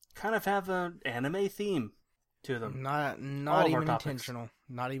 kind of have an anime theme to them. Not even intentional.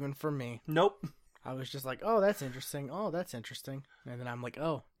 Not even for me. Nope. I was just like, oh, that's interesting. Oh, that's interesting. And then I'm like,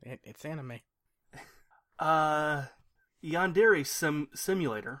 oh, it's anime. Yandere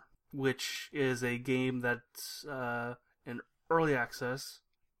Simulator, which is a game that's in early access.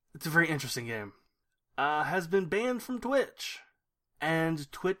 It's a very interesting game. Has been banned from Twitch,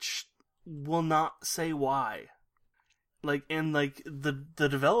 and Twitch will not say why. The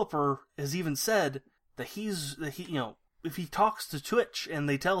developer has even said that he if he talks to Twitch and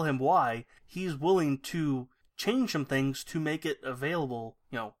they tell him why, he's willing to change some things to make it available,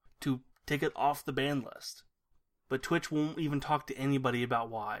 to take it off the ban list. But Twitch won't even talk to anybody about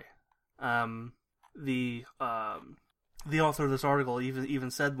why. The author of this article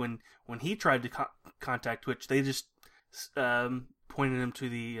even said when he tried to contact Twitch, they just pointed him to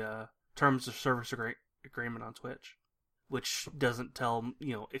the terms of service agreement on Twitch, which doesn't tell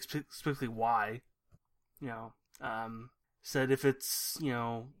explicitly why. Said if it's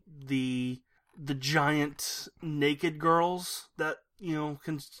the giant naked girls that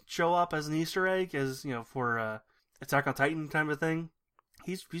can show up as an Easter egg, as for Attack on Titan kind of thing,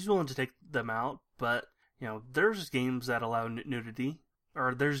 he's willing to take them out. But there's games that allow nudity,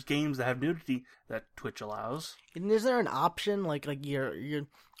 or there's games that have nudity that Twitch allows. And is there an option like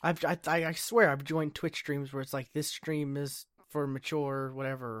I swear I've joined Twitch streams where it's like, this stream is for mature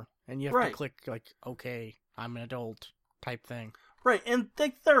whatever, and you have to click like, okay, I'm an adult type thing. Right, and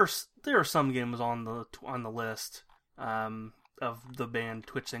there are some games on the list of the banned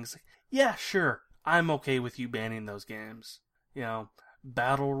Twitch things. Yeah, sure, I'm okay with you banning those games.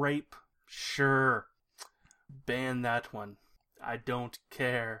 Battle Rape, sure, ban that one. I don't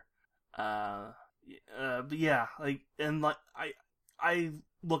care. But yeah, I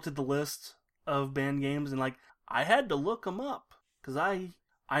looked at the list of banned games, and I had to look them up because I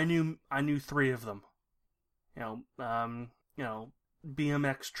knew 3 of them.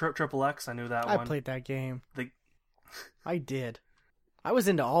 BMX Triple X, I knew that one. I played that game. I did. I was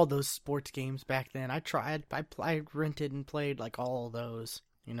into all those sports games back then. I rented and played all of those.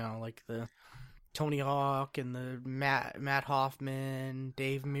 Like the Tony Hawk and the Matt Hoffman,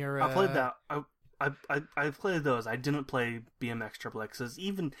 Dave Mirra. I played that. I played those. I didn't play BMX Triple X.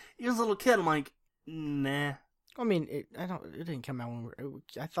 Even as a little kid, I'm like, nah. I mean, it didn't come out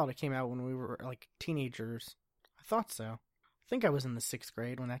I thought it came out when we were teenagers. I thought so. I think I was in the 6th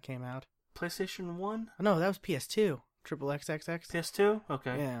grade when that came out. PlayStation 1? No, that was PS2. Triple XXX. PS2?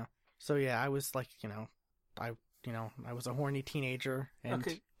 Okay. Yeah. So yeah, I was I was a horny teenager.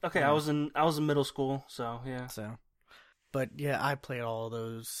 And, okay. I was in middle school, so yeah. But yeah, I played all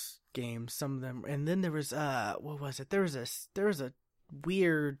those games. Some of them, and then there was what was it? There was a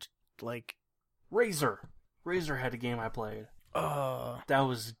weird Razor. Razor had a game I played. That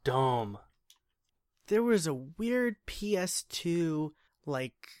was dumb. There was a weird PS2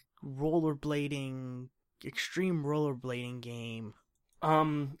 rollerblading, extreme rollerblading game.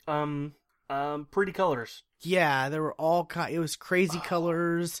 Pretty Colors. Yeah, there were all it was crazy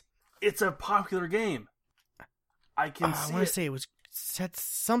colors. It's a popular game. I can see. I want to say it was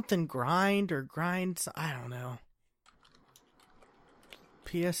something grind. I don't know.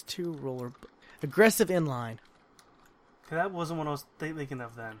 PS2 aggressive inline. That wasn't what I was thinking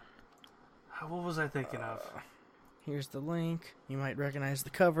of then. What was I thinking of? Here's the link. You might recognize the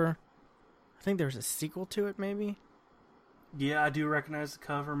cover. I think there's a sequel to it, maybe? Yeah, I do recognize the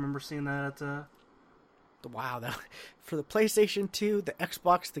cover. I remember seeing that at Wow, for the PlayStation 2, the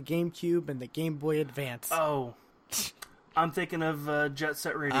Xbox, the GameCube, and the Game Boy Advance. Oh. I'm thinking of Jet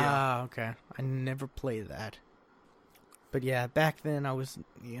Set Radio. Ah, okay. I never played that. But yeah, back then I was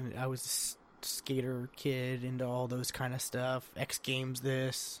a skater kid, into all those kind of stuff. X Games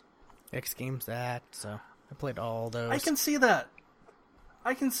this, X Games that. So I played all those. I can see that.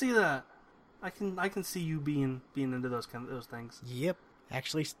 I can see you being into those things. Yep.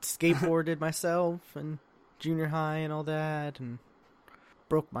 Actually skateboarded myself in junior high and all that, and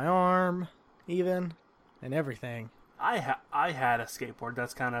broke my arm even, and everything. I had a skateboard.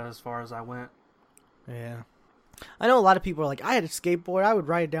 That's kind of as far as I went. Yeah. I know a lot of people are like, I had a skateboard, I would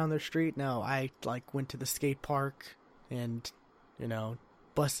ride it down the street. No, I went to the skate park and,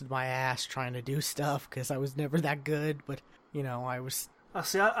 busted my ass trying to do stuff because I was never that good, but, I was...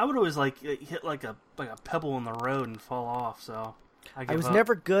 See, I would always hit a pebble in the road and fall off, so I was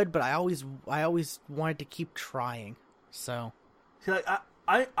never good, but I always wanted to keep trying, so... See,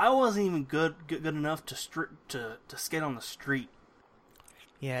 I wasn't even good enough to skate on the street.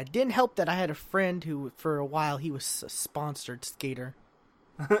 Yeah, it didn't help that I had a friend who, for a while, he was a sponsored skater.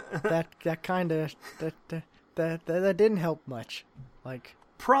 that didn't help much.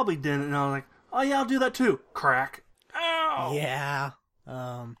 Probably didn't. And I was like, oh yeah, I'll do that too. Crack. Ow. Yeah.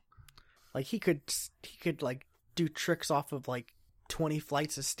 He could do tricks off of 20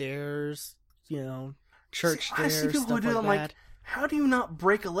 flights of stairs. church I stairs, see people stuff who do like that. I'm that. like, how do you not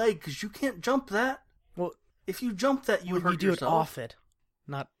break a leg? Because you can't jump that. Well, if you jump that, you hurt you do yourself. it off it,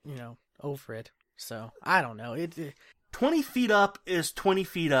 not over it. So I don't know. 20 feet up is 20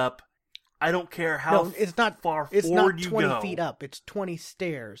 feet up. I don't care how it's not far it's forward not you 20 go. feet up. It's 20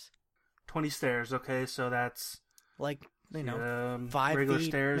 stairs. 20 stairs. Okay, so that's 5 regular feet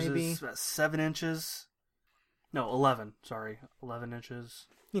stairs maybe. is about 7 inches. No, 11. Sorry, 11 inches.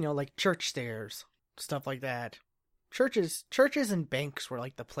 Like church stairs, stuff like that. Churches and banks were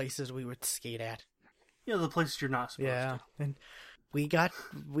like the places we would skate at. The places you're not supposed to. And we got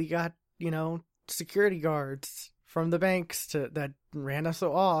security guards from the banks that ran us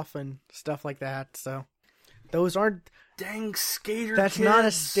off and stuff like that. So those aren't Dang skater That's kids. not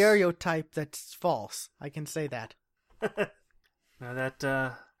a stereotype that's false. I can say that. Now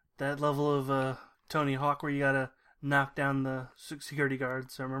that level of Tony Hawk where you gotta knock down the security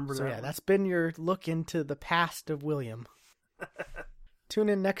guards. I remember So that. yeah, one. that's been your look into the past of William. Tune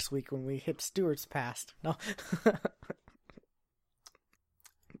in next week when we hit Stewart's past. No.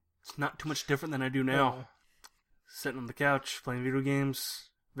 It's not too much different than I do now. Sitting on the couch, playing video games,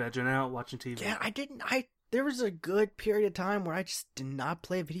 vegging out, watching TV. Yeah, there was a good period of time where I just did not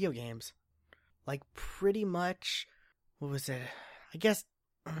play video games. Like, pretty much, what was it? I guess,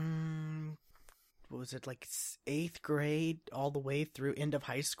 what was it, like 8th grade all the way through end of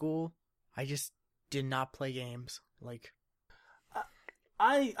high school? I just did not play games. Like,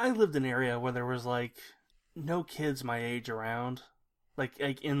 I lived in an area where there was like no kids my age around, like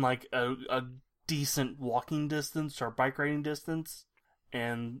in like a decent walking distance or bike riding distance,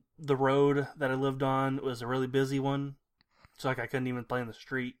 and the road that I lived on was a really busy one, so like I couldn't even play in the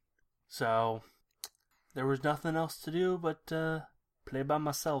street, so there was nothing else to do but play by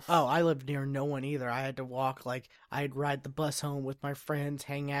myself. oh, I lived near no one either. I had to walk, like, I'd ride the bus home with my friends,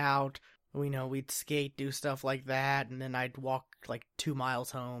 hang out. We'd skate, do stuff like that, and then I'd walk like 2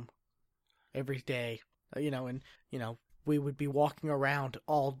 miles home every day. And we would be walking around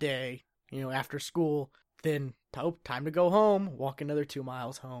all day, after school. Then, time to go home, walk another 2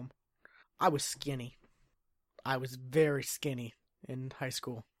 miles home. I was skinny. I was very skinny in high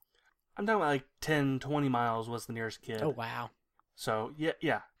school. I'm talking about like 10, 20 miles was the nearest kid. Oh, wow. So,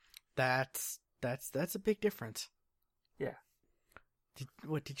 yeah. That's a big difference. Yeah.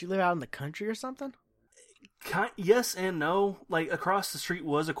 Did you live out in the country or something? Yes and no. Like, across the street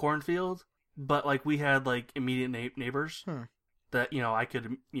was a cornfield, but like we had like immediate neighbors that I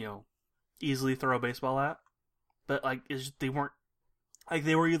could easily throw a baseball at, but like they weren't, like,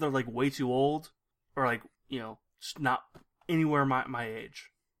 they were either like way too old or like just not anywhere my age.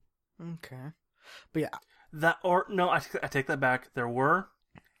 Okay, but yeah, I take that back. They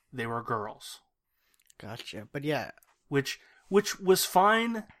were girls. Gotcha. But yeah, which was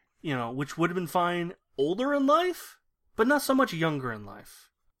fine, which would have been fine older in life, but not so much younger in life.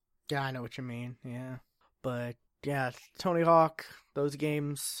 Yeah, I know what you mean. Yeah. But yeah, Tony Hawk, those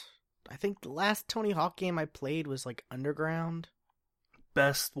games. I think the last Tony Hawk game I played was like Underground.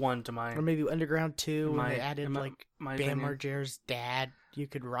 Best one to my... Or maybe Underground 2, when they added my Bam Margera's dad. You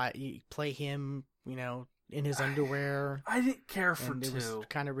could play him, in his underwear. I didn't care for and 2. It was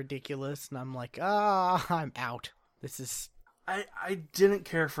kind of ridiculous, and I'm like, I'm out. This is... I didn't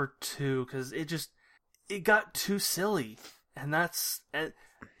care for 2, because it got too silly. And that's...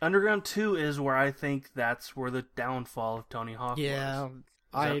 Underground 2 is where I think that's where the downfall of Tony Hawk was.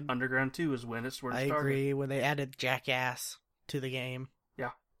 Underground 2 is when it started. I agree, when they added Jackass to the game.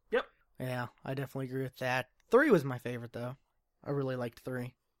 Yeah. Yep. Yeah, I definitely agree with that. 3 was my favorite, though. I really liked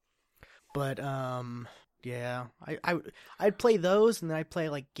 3. But, yeah. I'd play those, and then I'd play,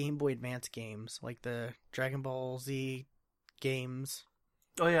 like, Game Boy Advance games, like the Dragon Ball Z games.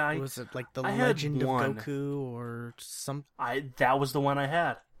 Oh, yeah. Was it, like, the Legend of Goku, or some... That was the one I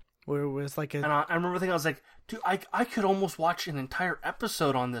had. Where it was, like, a... And I remember thinking, I was like, dude, I could almost watch an entire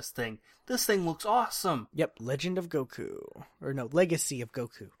episode on this thing. This thing looks awesome. Yep, Legend of Goku. Or no, Legacy of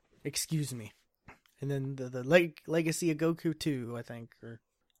Goku. Excuse me. And then the Legacy of Goku 2, I think. Or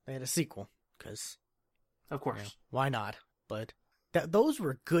they had a sequel. Because... Of course. Why not? But those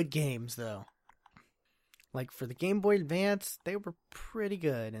were good games, though. Like, for the Game Boy Advance, they were pretty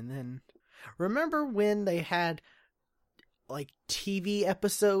good. And then... Remember when they had... like TV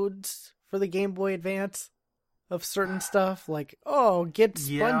episodes for the Game Boy Advance of certain stuff, like get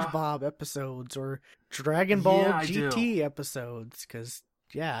SpongeBob episodes or Dragon Ball GT episodes, because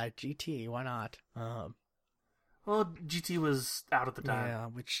GT, why not? Well, GT was out at the time. Yeah,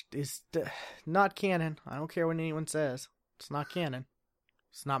 which is not canon. I don't care what anyone says. It's not canon.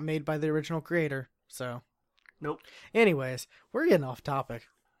 It's not made by the original creator, so. Nope. Anyways, we're getting off topic.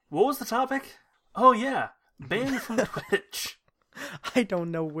 What was the topic? Oh yeah, banned from Twitch. I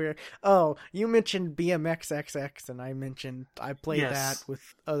don't know where. Oh, you mentioned BMXXX, and I played that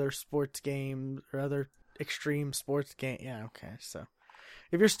with other sports games or other extreme sports game. Yeah, okay. So,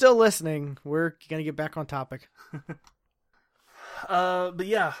 if you're still listening, we're gonna get back on topic. But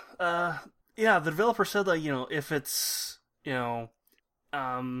yeah, the developer said that if it's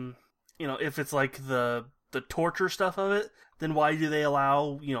if it's like the torture stuff of it, then why do they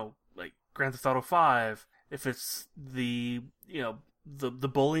allow like Grand Theft Auto 5? If it's the the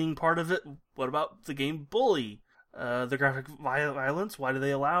bullying part of it, what about the game Bully? The graphic violence, why do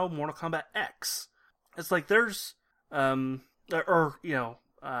they allow Mortal Kombat X? It's like there's like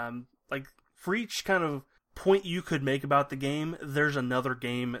for each kind of point you could make about the game, there's another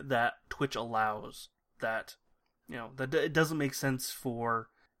game that Twitch allows that that it doesn't make sense for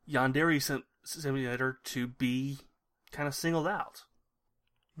Yandere Simulator to be kind of singled out.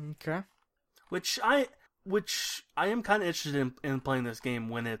 Okay. Which I am kind of interested in playing this game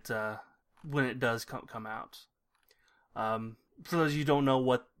when it does come out. For those of you who don't know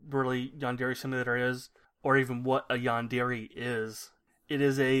what really Yandere Simulator is, or even what a Yandere is, it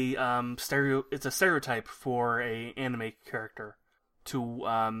is it's a stereotype for a anime character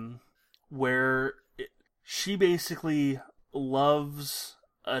to where she basically loves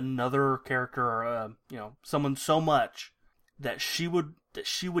another character or someone so much that she would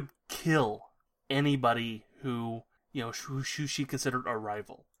kill anybody who who she considered a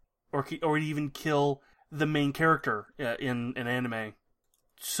rival, or even kill the main character in an anime,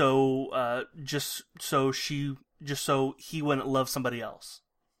 just so he wouldn't love somebody else.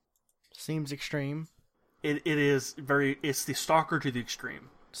 Seems extreme. It's the stalker to the extreme.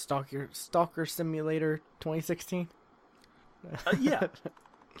 Stalker Simulator 2016. Yeah,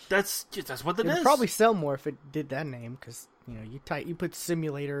 that's what it is. It'd probably sell more if it did that name, because you put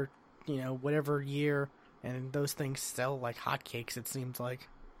simulator, whatever year, and those things sell like hotcakes. It seems like.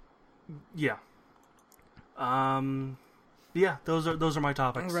 Yeah. Yeah, those are my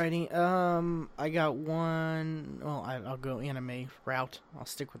topics. Alrighty. I got one. Well, I'll go anime route. I'll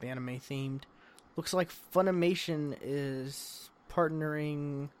stick with anime themed. Looks like Funimation is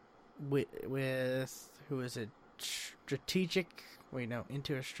partnering with who is it?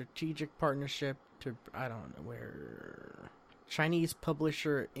 Into a strategic partnership to, I don't know where, Chinese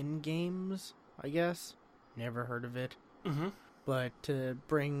publisher InGames, I guess. Never heard of it. Mm-hmm. But to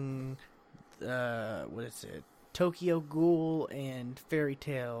bring, Tokyo Ghoul and Fairy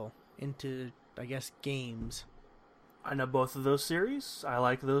Tail into, I guess, games. I know both of those series. I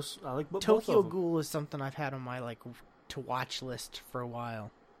like those. I like both Tokyo of them. Ghoul is something I've had on my to watch list for a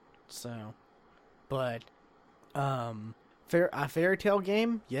while. So, but Fairy Tail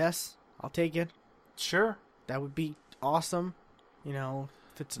game, yes, I'll take it. Sure, that would be awesome. If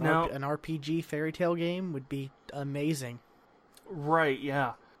it's an RPG Fairy Tail game, would be amazing. Right?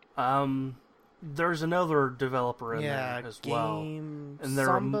 Yeah. There's another developer in there as well, and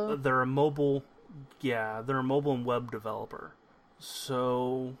they're a mobile. Yeah, they're a mobile and web developer.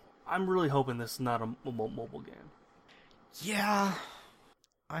 So I'm really hoping this is not a mobile game. Yeah,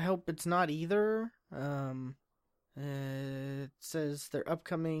 I hope it's not either. It says their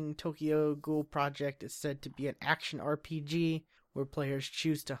upcoming Tokyo Ghoul project is said to be an action RPG where players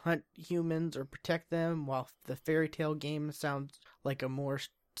choose to hunt humans or protect them, while the Fairy Tail game sounds like a more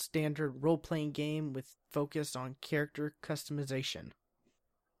standard role-playing game with focus on character customization.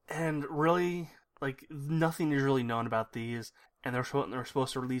 And really, nothing is really known about these, and they're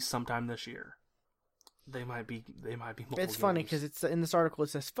supposed to release sometime this year. They might be mobile It's funny because it's in this article. It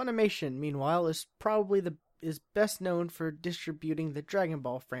says Funimation, meanwhile, is probably is best known for distributing the Dragon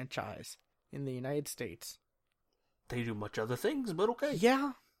Ball franchise in the United States. They do much other things, but okay.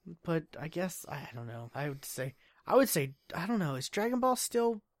 Yeah, but I guess I don't know. I would say I don't know. Is Dragon Ball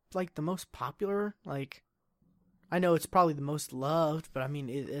still the most popular? I know it's probably the most loved, but I mean,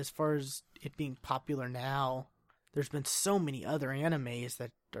 as far as it being popular now, there's been so many other animes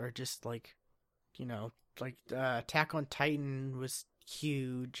that are just Attack on Titan was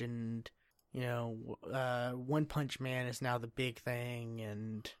huge, and One Punch Man is now the big thing,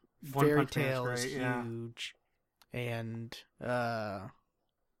 and Fairy Tail is huge, and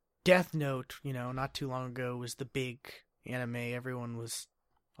Death Note, not too long ago was the big anime everyone was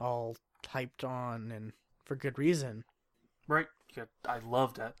all hyped on, and for good reason. Right. Yeah, I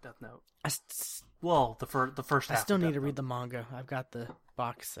loved that Death Note. The first half. I still need to read the manga. I've got the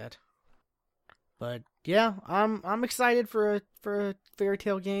box set. But yeah, I'm excited for a Fairy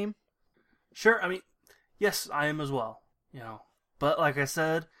Tail game. Sure, I mean, yes, I am as well. But like I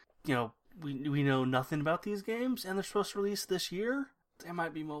said, we know nothing about these games, and they're supposed to release this year. They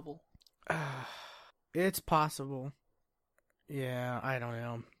might be mobile. It's possible. Yeah, I don't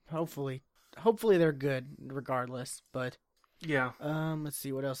know. Hopefully they're good regardless. But Yeah. let's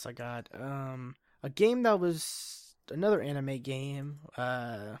see what else I got. A game that was another anime game.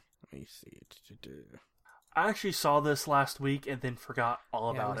 Let me see. I actually saw this last week and then forgot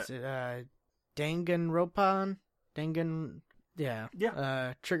all about was it. it Danganronpa?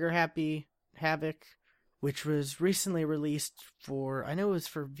 Trigger Happy Havoc, which was recently released for, I know it was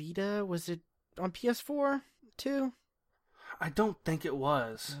for Vita. Was it on PS4 too? I don't think it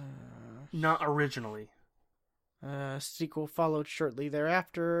was. Not originally. Sequel followed shortly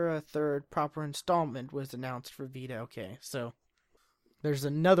thereafter. A third proper installment was announced for Vita. Okay, so there's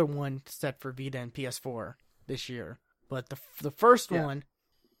another one set for Vita and PS4 this year. But the first one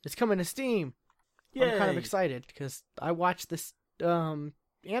is coming to Steam. Yay. I'm kind of excited because I watched this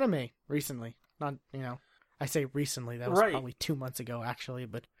anime recently. Not, I say recently. That was probably 2 months ago, actually.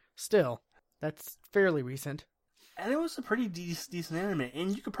 But still, that's fairly recent. And it was a pretty decent anime.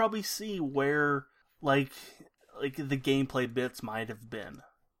 And you could probably see where, like the gameplay bits might have been.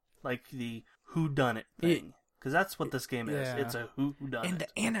 Like the whodunit thing. Because that's what this game is. It's a whodunit. And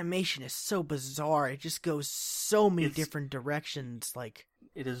the animation is so bizarre. It just goes so many different directions. Like,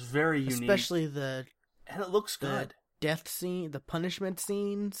 it is very unique. Especially and it looks good. Death scene, the punishment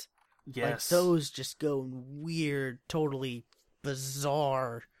scenes. Yes. Like, those just go weird, totally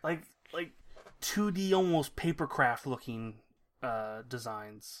bizarre. Like 2D, almost papercraft looking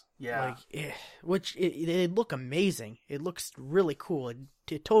designs. Yeah. Which they look amazing. It looks really cool.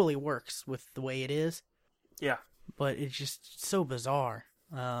 It totally works with the way it is. Yeah. But it's just so bizarre.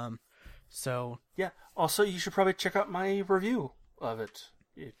 So. Yeah. Also, you should probably check out my review of it.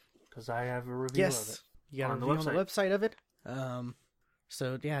 Because I have a review of it. You got a review on the website of it.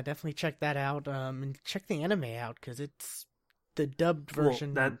 So, yeah, definitely check that out. And check the anime out, because it's the dubbed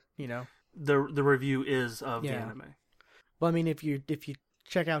version, The review is of the anime. Well, I mean, if you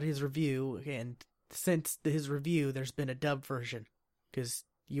check out his review, and since his review, there's been a dubbed version, because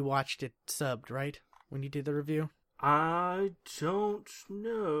you watched it subbed, right? When you did the review? I don't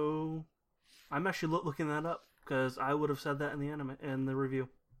know. I'm actually looking that up, because I would have said that in the review.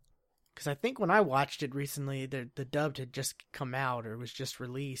 Because I think when I watched it recently, the dubbed had just come out, or was just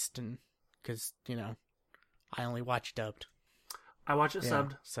released, and because, I only watch dubbed. I watch it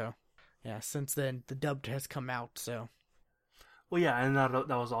subbed. So, yeah, since then, the dubbed has come out, so. Well, yeah, and that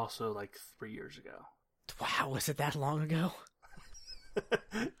was also like 3 years ago. Wow, was it that long ago?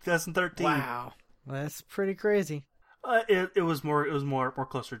 2013. Wow, that's pretty crazy. It was more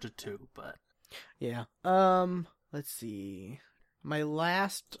closer to 2, but yeah. Let's see. My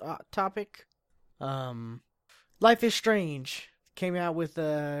last topic, Life is Strange came out with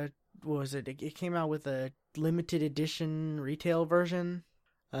what was it? It came out with a limited edition retail version,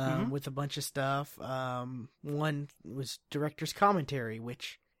 with a bunch of stuff. One was director's commentary,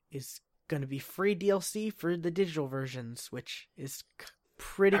 which is going to be free DLC for the digital versions, which is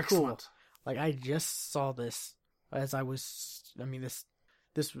pretty cool. Like, I just saw this as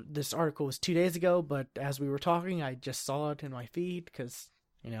this article was 2 days ago, but as we were talking, I just saw it in my feed because,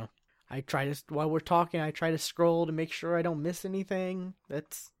 while we're talking, I try to scroll to make sure I don't miss anything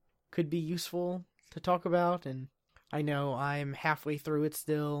that's could be useful to talk about. And I know I'm halfway through it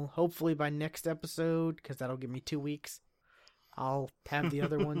still. Hopefully by next episode, because that'll give me 2 weeks, I'll have the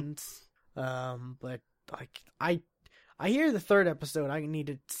other ones. But like, I hear the third episode I need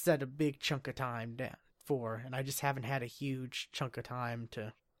to set a big chunk of time down for, and I just haven't had a huge chunk of time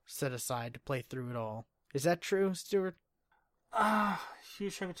to set aside to play through it all. Is that true, Stuart?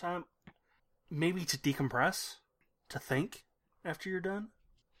 Huge chunk of time. Maybe to decompress, to think after you're done.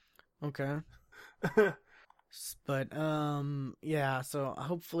 Okay. But yeah. So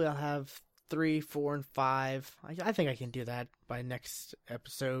hopefully I'll have 3, 4, and 5. I think I can do that by next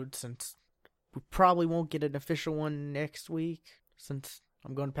episode, since we probably won't get an official one next week, since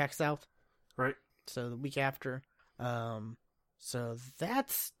I'm going to Pax South. Right. So the week after. So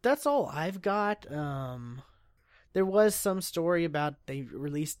that's all I've got. There was some story about they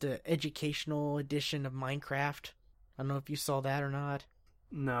released an educational edition of Minecraft. I don't know if you saw that or not.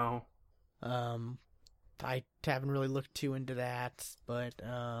 No. I haven't really looked too into that, but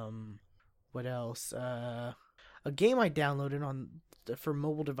what else? A game I downloaded for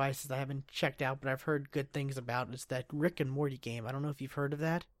mobile devices I haven't checked out, but I've heard good things about, is that Rick and Morty game. I don't know if you've heard of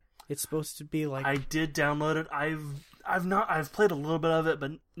that. It's supposed to be like, I did download it. I've played a little bit of it,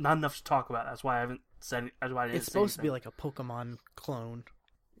 but not enough to talk about. That's why I haven't said it. That's why I didn't. It's supposed to be like a Pokemon clone.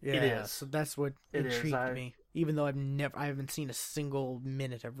 Yeah, it is. So that's what intrigued me. Even though I haven't seen a single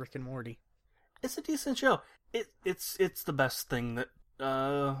minute of Rick and Morty. It's a decent show. It's the best thing that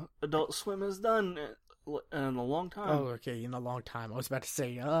Adult Swim has done in a long time. Oh, okay, in a long time. I was about to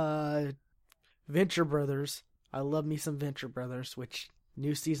say, Venture Brothers. I love me some Venture Brothers, which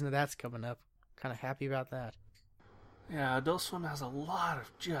new season of that's coming up. Kind of happy about that. Yeah, Adult Swim has a lot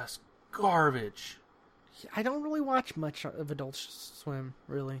of just garbage. I don't really watch much of Adult Swim,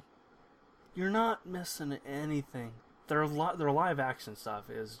 really. You're not missing anything. Their live action stuff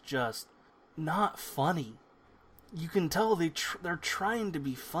is just not funny. You can tell they're trying to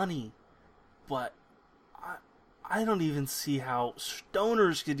be funny, but I don't even see how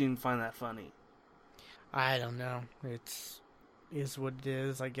stoners could even find that funny. I don't know. Is what it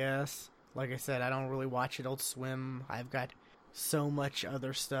is, I guess. Like I said, I don't really watch Adult Swim. I've got so much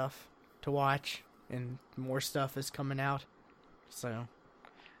other stuff to watch, and more stuff is coming out. So,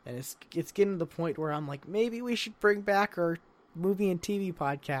 and it's getting to the point where I'm like, maybe we should bring back our movie and TV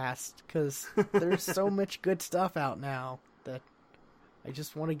podcast, because there's so much good stuff out now that I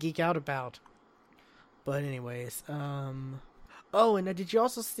just want to geek out about. But anyways, oh, and did you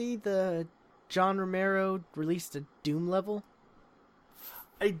also see the John Romero released a Doom level?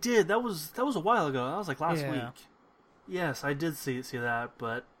 I did. That was a while ago. That was like last Yeah. week. Yes, I did see that,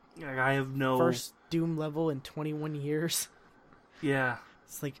 but I have no First Doom level in 21 years. Yeah.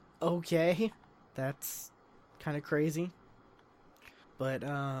 It's like, okay, that's kind of crazy. But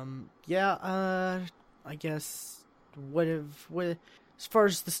yeah, I guess what as far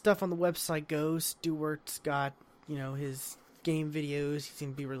as the stuff on the website goes, Stewart's got, his game videos he's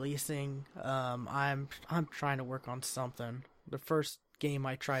gonna be releasing. I'm trying to work on something. The first game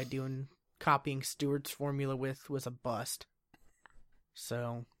I tried copying Stewart's formula with was a bust.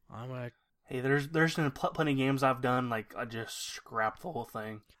 So I'm gonna. Hey, there's been plenty of games I've done, like, I just scrapped the whole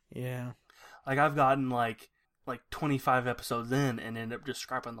thing. Yeah. Like, I've gotten, like 25 episodes in and ended up just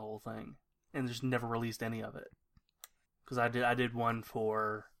scrapping the whole thing. And just never released any of it. Because I did one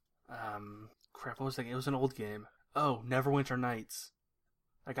for, what was that? It was an old game. Oh, Neverwinter Nights.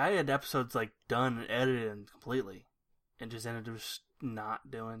 Like, I had episodes, like, done and edited completely. And just ended up just not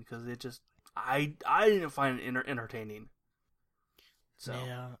doing, because it just, I didn't find it entertaining. So.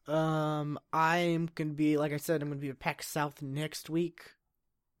 Yeah. I'm gonna be, like I said, I'm gonna be at Pax South next week,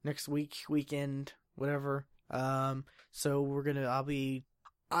 weekend, whatever. So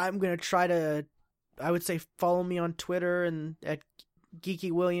I'm gonna try to, I would say, follow me on Twitter and at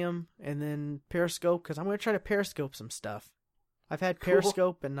Geeky William, and then Periscope, because I'm gonna try to Periscope some stuff. I've had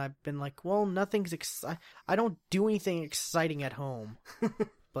Periscope, and I've been like, well, nothing's I don't do anything exciting at home,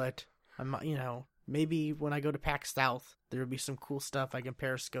 but I'm, maybe when I go to PAX South, there'll be some cool stuff I can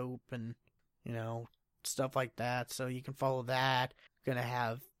Periscope and, stuff like that. So you can follow that. Gonna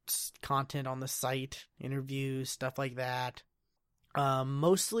have content on the site, interviews, stuff like that.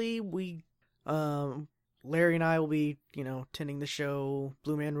 Mostly Larry and I will be, attending the show,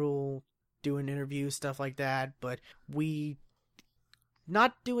 Blue Man Rule, doing interviews, stuff like that. But we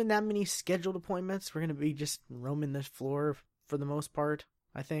not doing that many scheduled appointments. We're gonna be just roaming the floor for the most part,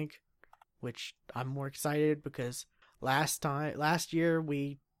 I think. Which I'm more excited because last year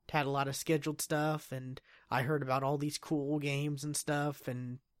we had a lot of scheduled stuff, and I heard about all these cool games and stuff,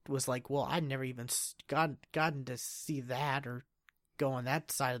 and was like, well, I'd never even gotten to see that or go on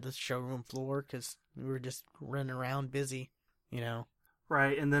that side of the showroom floor because we were just running around busy,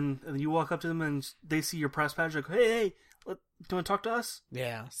 Right, and then you walk up to them and they see your press badge, like, hey, do you want to talk to us?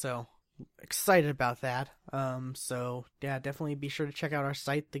 Yeah, so excited about that. So yeah, definitely be sure to check out our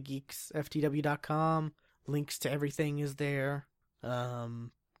site, thegeeksftw.com. Links to everything is there.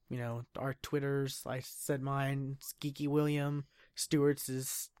 Our Twitters, I said mine's Geeky William, Stewart's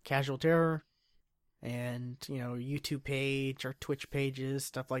is Casual Terror, and our YouTube page, our Twitch pages,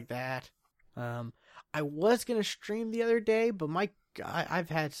 stuff like that. I was gonna stream the other day, but I've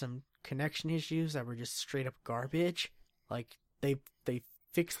had some connection issues that were just straight up garbage. Like they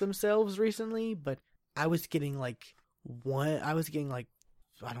fixed themselves recently, but I was getting I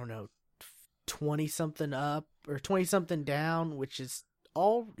don't know, 20 something up or 20 something down, which is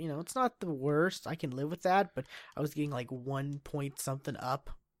all, it's not the worst. I can live with that, but I was getting 1 point something up.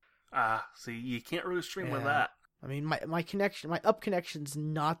 See, you can't really stream with that. I mean, my up connection's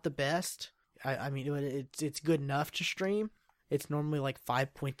not the best. I mean, it's good enough to stream. It's normally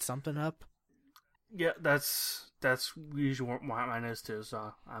 5 point something up. Yeah, that's usually what mine is too.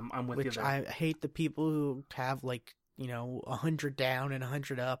 So I'm with you there. I hate the people who have 100 down and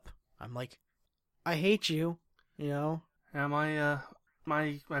 100 up. I'm like, I hate you. Yeah, my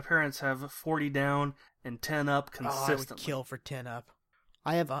parents have 40 down and 10 up consistently. I would kill for 10 up.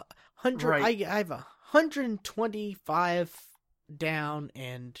 I have 100. Right. I have 125 down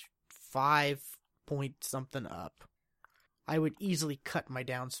and 5 point something up. I would easily cut my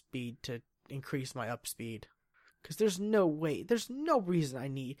down speed to increase my up speed. Because there's no reason I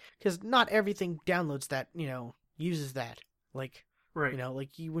need, because not everything downloads that, uses that. Like, Right.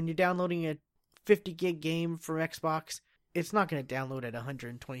 When you're downloading a 50 gig game from Xbox, it's not going to download at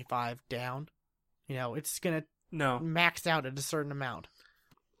 125 down. It's going to max out at a certain amount.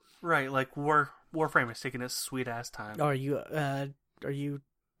 Right, like Warframe is taking its sweet ass time. Are you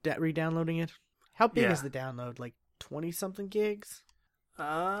re-downloading it? How big is the download? Like 20 something gigs?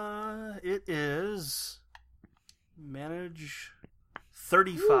 It is manage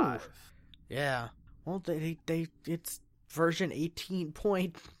 35. Ooh. Yeah. Well, it's version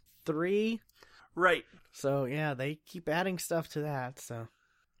 18.3. Right. So yeah, they keep adding stuff to that. So,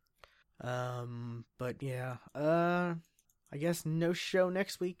 but yeah, I guess no show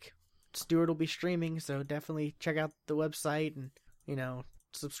next week. Stuart will be streaming, so definitely check out the website and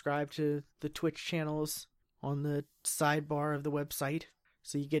subscribe to the Twitch channels on the sidebar of the website,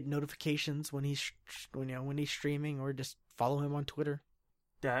 so you get notifications when he's streaming, or just follow him on Twitter.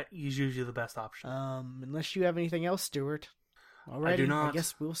 That is usually the best option. Unless you have anything else, Stuart. Alrighty, I do not. I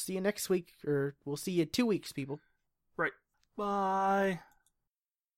guess we'll see you next week, or we'll see you in 2 weeks, people. Right. Bye.